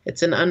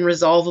it's an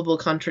unresolvable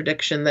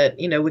contradiction that,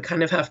 we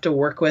kind of have to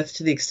work with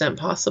to the extent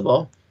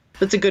possible.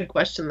 That's a good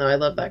question, though. I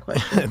love that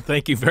question.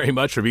 Thank you very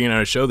much for being on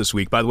our show this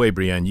week. By the way,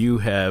 Brianne, you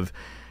have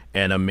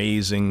an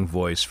amazing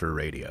voice for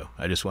radio.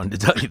 I just wanted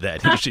to tell you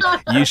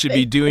that. You should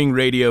be doing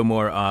radio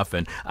more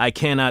often. I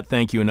cannot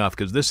thank you enough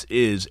because this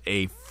is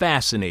a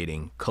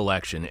fascinating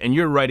collection. And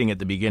you're writing at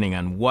the beginning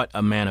on what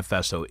a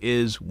manifesto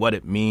is, what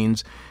it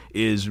means,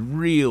 is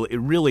real. It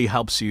really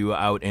helps you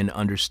out in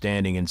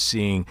understanding and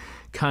seeing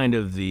kind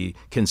of the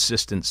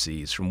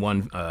consistencies from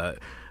one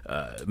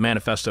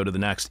manifesto to the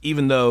next,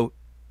 even though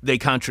they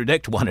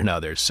contradict one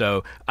another.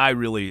 So I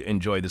really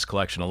enjoy this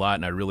collection a lot,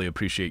 and I really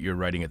appreciate your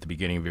writing at the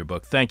beginning of your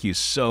book. Thank you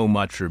so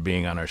much for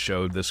being on our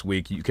show this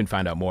week. You can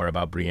find out more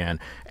about Brianne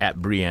at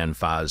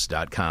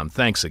briannefaz.com.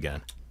 Thanks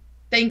again.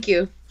 Thank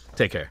you.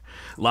 Take care.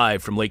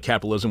 Live from Late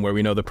Capitalism, where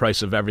we know the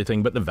price of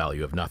everything but the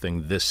value of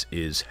nothing, this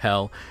is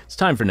Hell. It's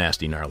time for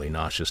nasty, gnarly,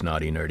 nauseous,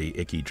 naughty, nerdy,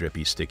 icky,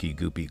 drippy, sticky,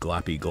 goopy,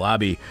 gloppy,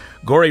 globby,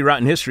 gory,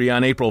 rotten history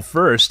on April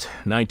 1st,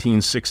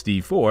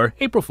 1964,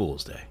 April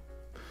Fool's Day.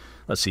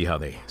 Let's see how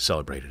they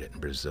celebrated it in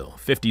Brazil.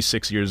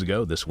 56 years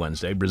ago, this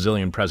Wednesday,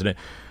 Brazilian President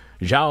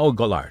João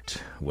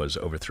Goulart was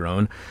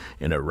overthrown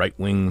in a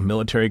right-wing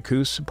military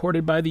coup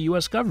supported by the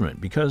U.S.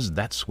 government, because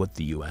that's what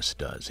the U.S.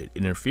 does. It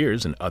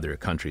interferes in other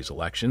countries'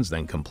 elections,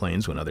 then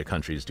complains when other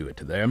countries do it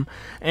to them.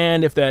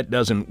 And if that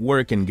doesn't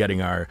work in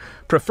getting our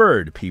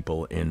preferred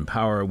people in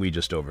power, we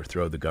just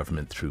overthrow the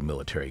government through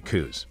military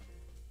coups.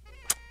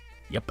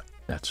 Yep,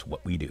 that's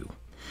what we do.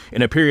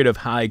 In a period of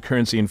high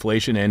currency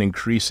inflation and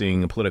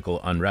increasing political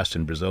unrest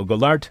in Brazil,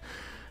 Goulart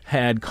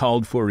had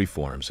called for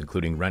reforms,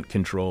 including rent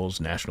controls,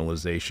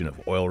 nationalization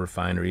of oil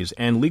refineries,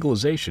 and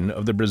legalization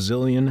of the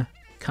Brazilian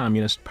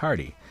Communist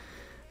Party.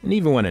 And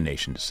even when a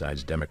nation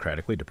decides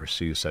democratically to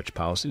pursue such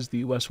policies, the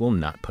U.S. will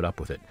not put up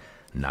with it.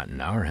 Not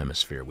in our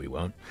hemisphere, we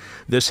won't.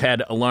 This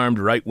had alarmed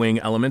right-wing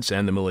elements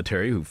and the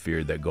military, who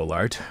feared that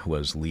Goulart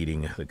was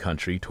leading the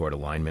country toward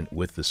alignment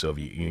with the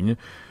Soviet Union.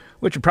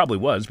 which it probably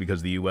was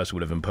because the U.S.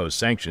 would have imposed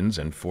sanctions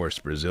and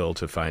forced Brazil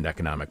to find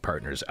economic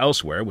partners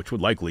elsewhere, which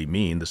would likely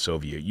mean the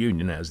Soviet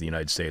Union, as the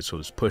United States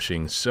was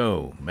pushing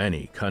so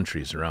many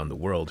countries around the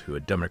world who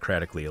had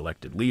democratically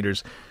elected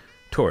leaders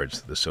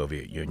towards the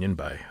Soviet Union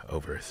by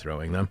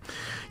overthrowing them.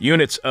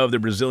 Units of the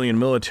Brazilian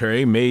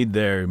military made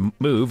their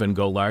move, and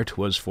Goulart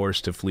was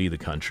forced to flee the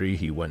country.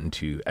 He went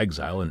into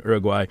exile in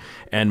Uruguay,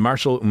 and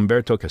Marshal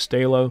Humberto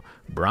Castelo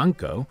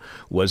Branco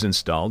was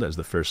installed as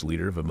the first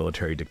leader of a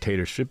military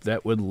dictatorship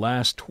that would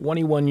last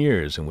 21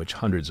 years, in which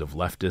hundreds of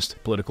leftist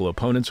political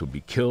opponents would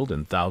be killed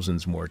and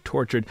thousands more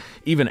tortured,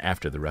 even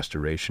after the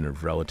restoration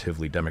of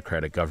relatively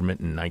democratic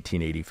government in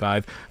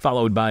 1985,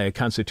 followed by a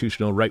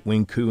constitutional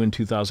right-wing coup in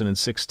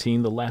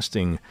 2016. The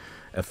lasting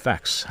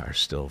effects are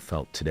still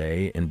felt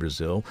today in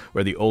Brazil,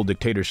 where the old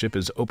dictatorship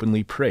is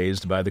openly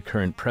praised by the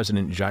current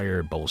president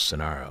Jair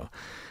Bolsonaro.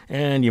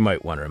 And you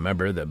might want to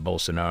remember that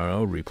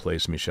Bolsonaro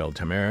replaced Michel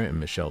Temer, and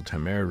Michel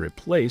Temer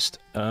replaced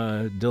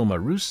Dilma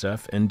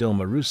Rousseff, and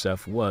Dilma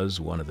Rousseff was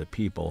one of the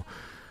people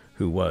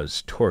who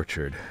was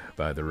tortured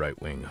by the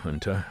right-wing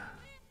junta.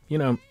 You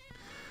know,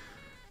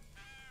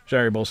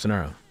 Jair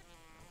Bolsonaro,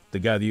 the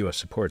guy the U.S.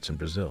 supports in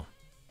Brazil.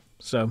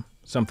 So,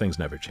 some things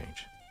never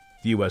change.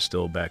 The U.S.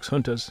 still backs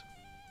juntas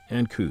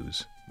and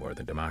coups more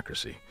than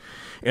democracy.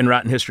 In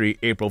Rotten History,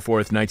 April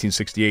 4th,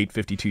 1968,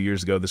 52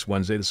 years ago this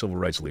Wednesday, the civil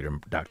rights leader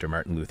Dr.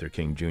 Martin Luther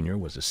King Jr.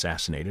 was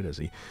assassinated as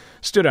he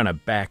stood on a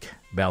back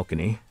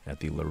balcony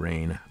at the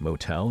Lorraine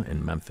Motel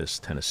in Memphis,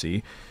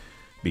 Tennessee,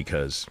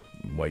 because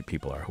white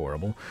people are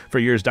horrible. For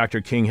years,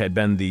 Dr. King had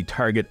been the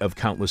target of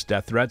countless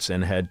death threats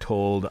and had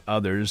told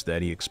others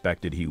that he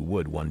expected he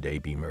would one day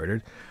be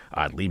murdered.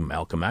 Oddly,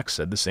 Malcolm X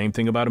said the same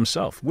thing about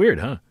himself. Weird,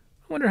 huh?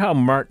 I wonder how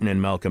Martin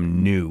and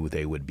Malcolm knew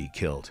they would be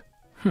killed.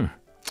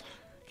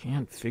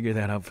 Can't figure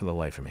that out for the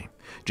life of me.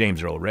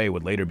 James Earl Ray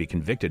would later be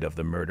convicted of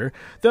the murder,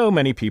 though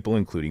many people,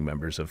 including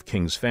members of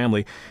King's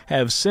family,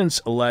 have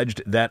since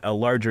alleged that a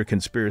larger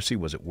conspiracy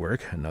was at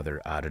work.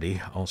 Another oddity.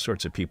 All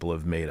sorts of people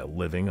have made a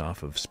living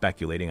off of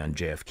speculating on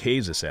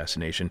JFK's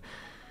assassination.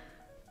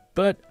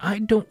 But I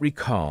don't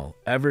recall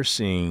ever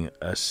seeing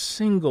a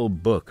single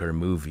book or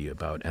movie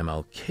about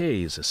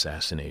MLK's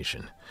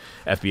assassination.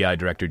 FBI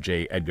Director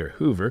J. Edgar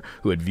Hoover,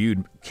 who had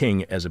viewed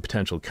King as a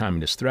potential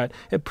communist threat,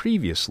 had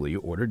previously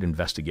ordered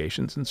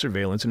investigations and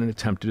surveillance in an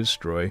attempt to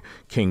destroy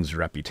King's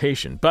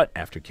reputation. But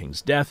after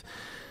King's death,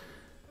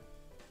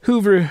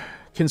 Hoover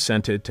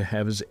consented to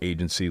have his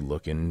agency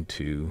look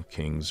into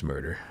King's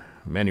murder.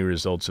 Many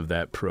results of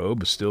that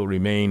probe still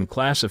remain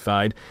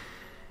classified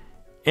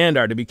and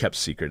are to be kept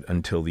secret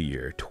until the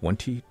year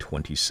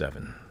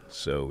 2027.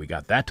 So we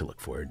got that to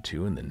look forward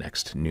to in the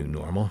next new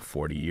normal.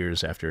 40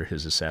 years after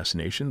his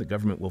assassination, the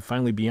government will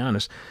finally be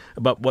honest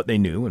about what they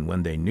knew and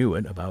when they knew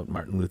it about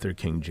Martin Luther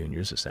King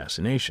Jr.'s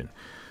assassination.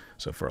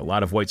 So for a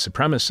lot of white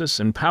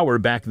supremacists in power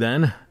back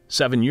then,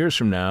 7 years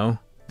from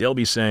now, they'll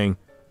be saying,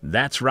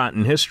 that's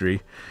rotten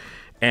history.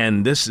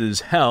 And this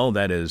is hell,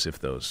 that is, if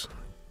those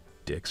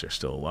dicks are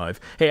still alive.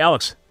 Hey,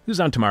 Alex, who's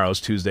on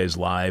tomorrow's Tuesday's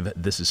Live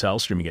This Is Hell,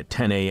 streaming at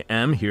 10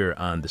 a.m. here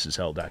on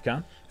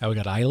thisishell.com. We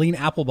got Eileen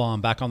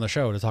Applebaum back on the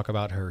show to talk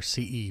about her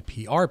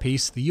CEPR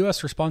piece, the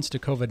U.S. response to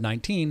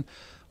COVID-19,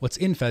 what's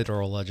in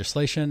federal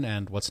legislation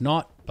and what's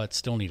not, but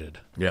still needed.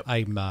 Yep.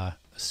 I'm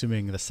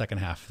assuming the second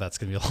half, that's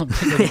going to be a lot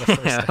bigger than the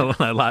first half.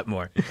 A lot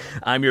more.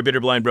 I'm your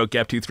bitter, blind, broke,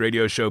 gap-toothed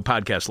radio show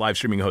podcast live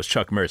streaming host,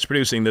 Chuck Mertz.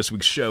 Producing this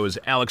week's show is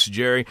Alex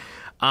Jerry.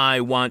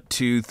 I want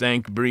to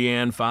thank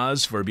Brianne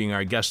Foz for being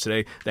our guest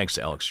today. Thanks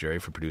to Alex Jerry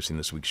for producing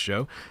this week's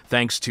show.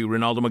 Thanks to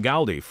Ronaldo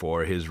Magaldi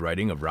for his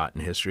writing of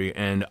Rotten History.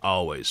 And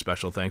always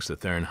special thanks to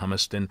Theron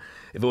Humiston.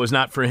 If it was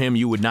not for him,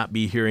 you would not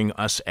be hearing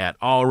us at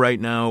all right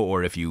now.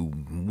 Or if you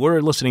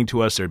were listening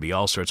to us, there'd be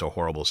all sorts of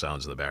horrible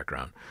sounds in the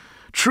background.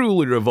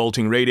 Truly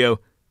revolting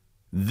radio.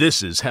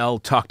 This is hell.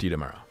 Talk to you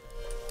tomorrow.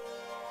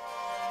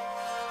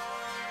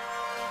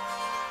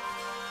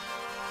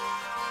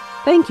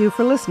 Thank you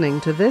for listening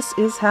to This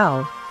Is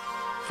Hell.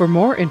 For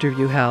more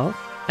interview hell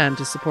and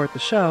to support the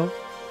show,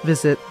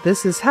 visit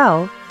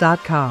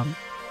thisishell.com.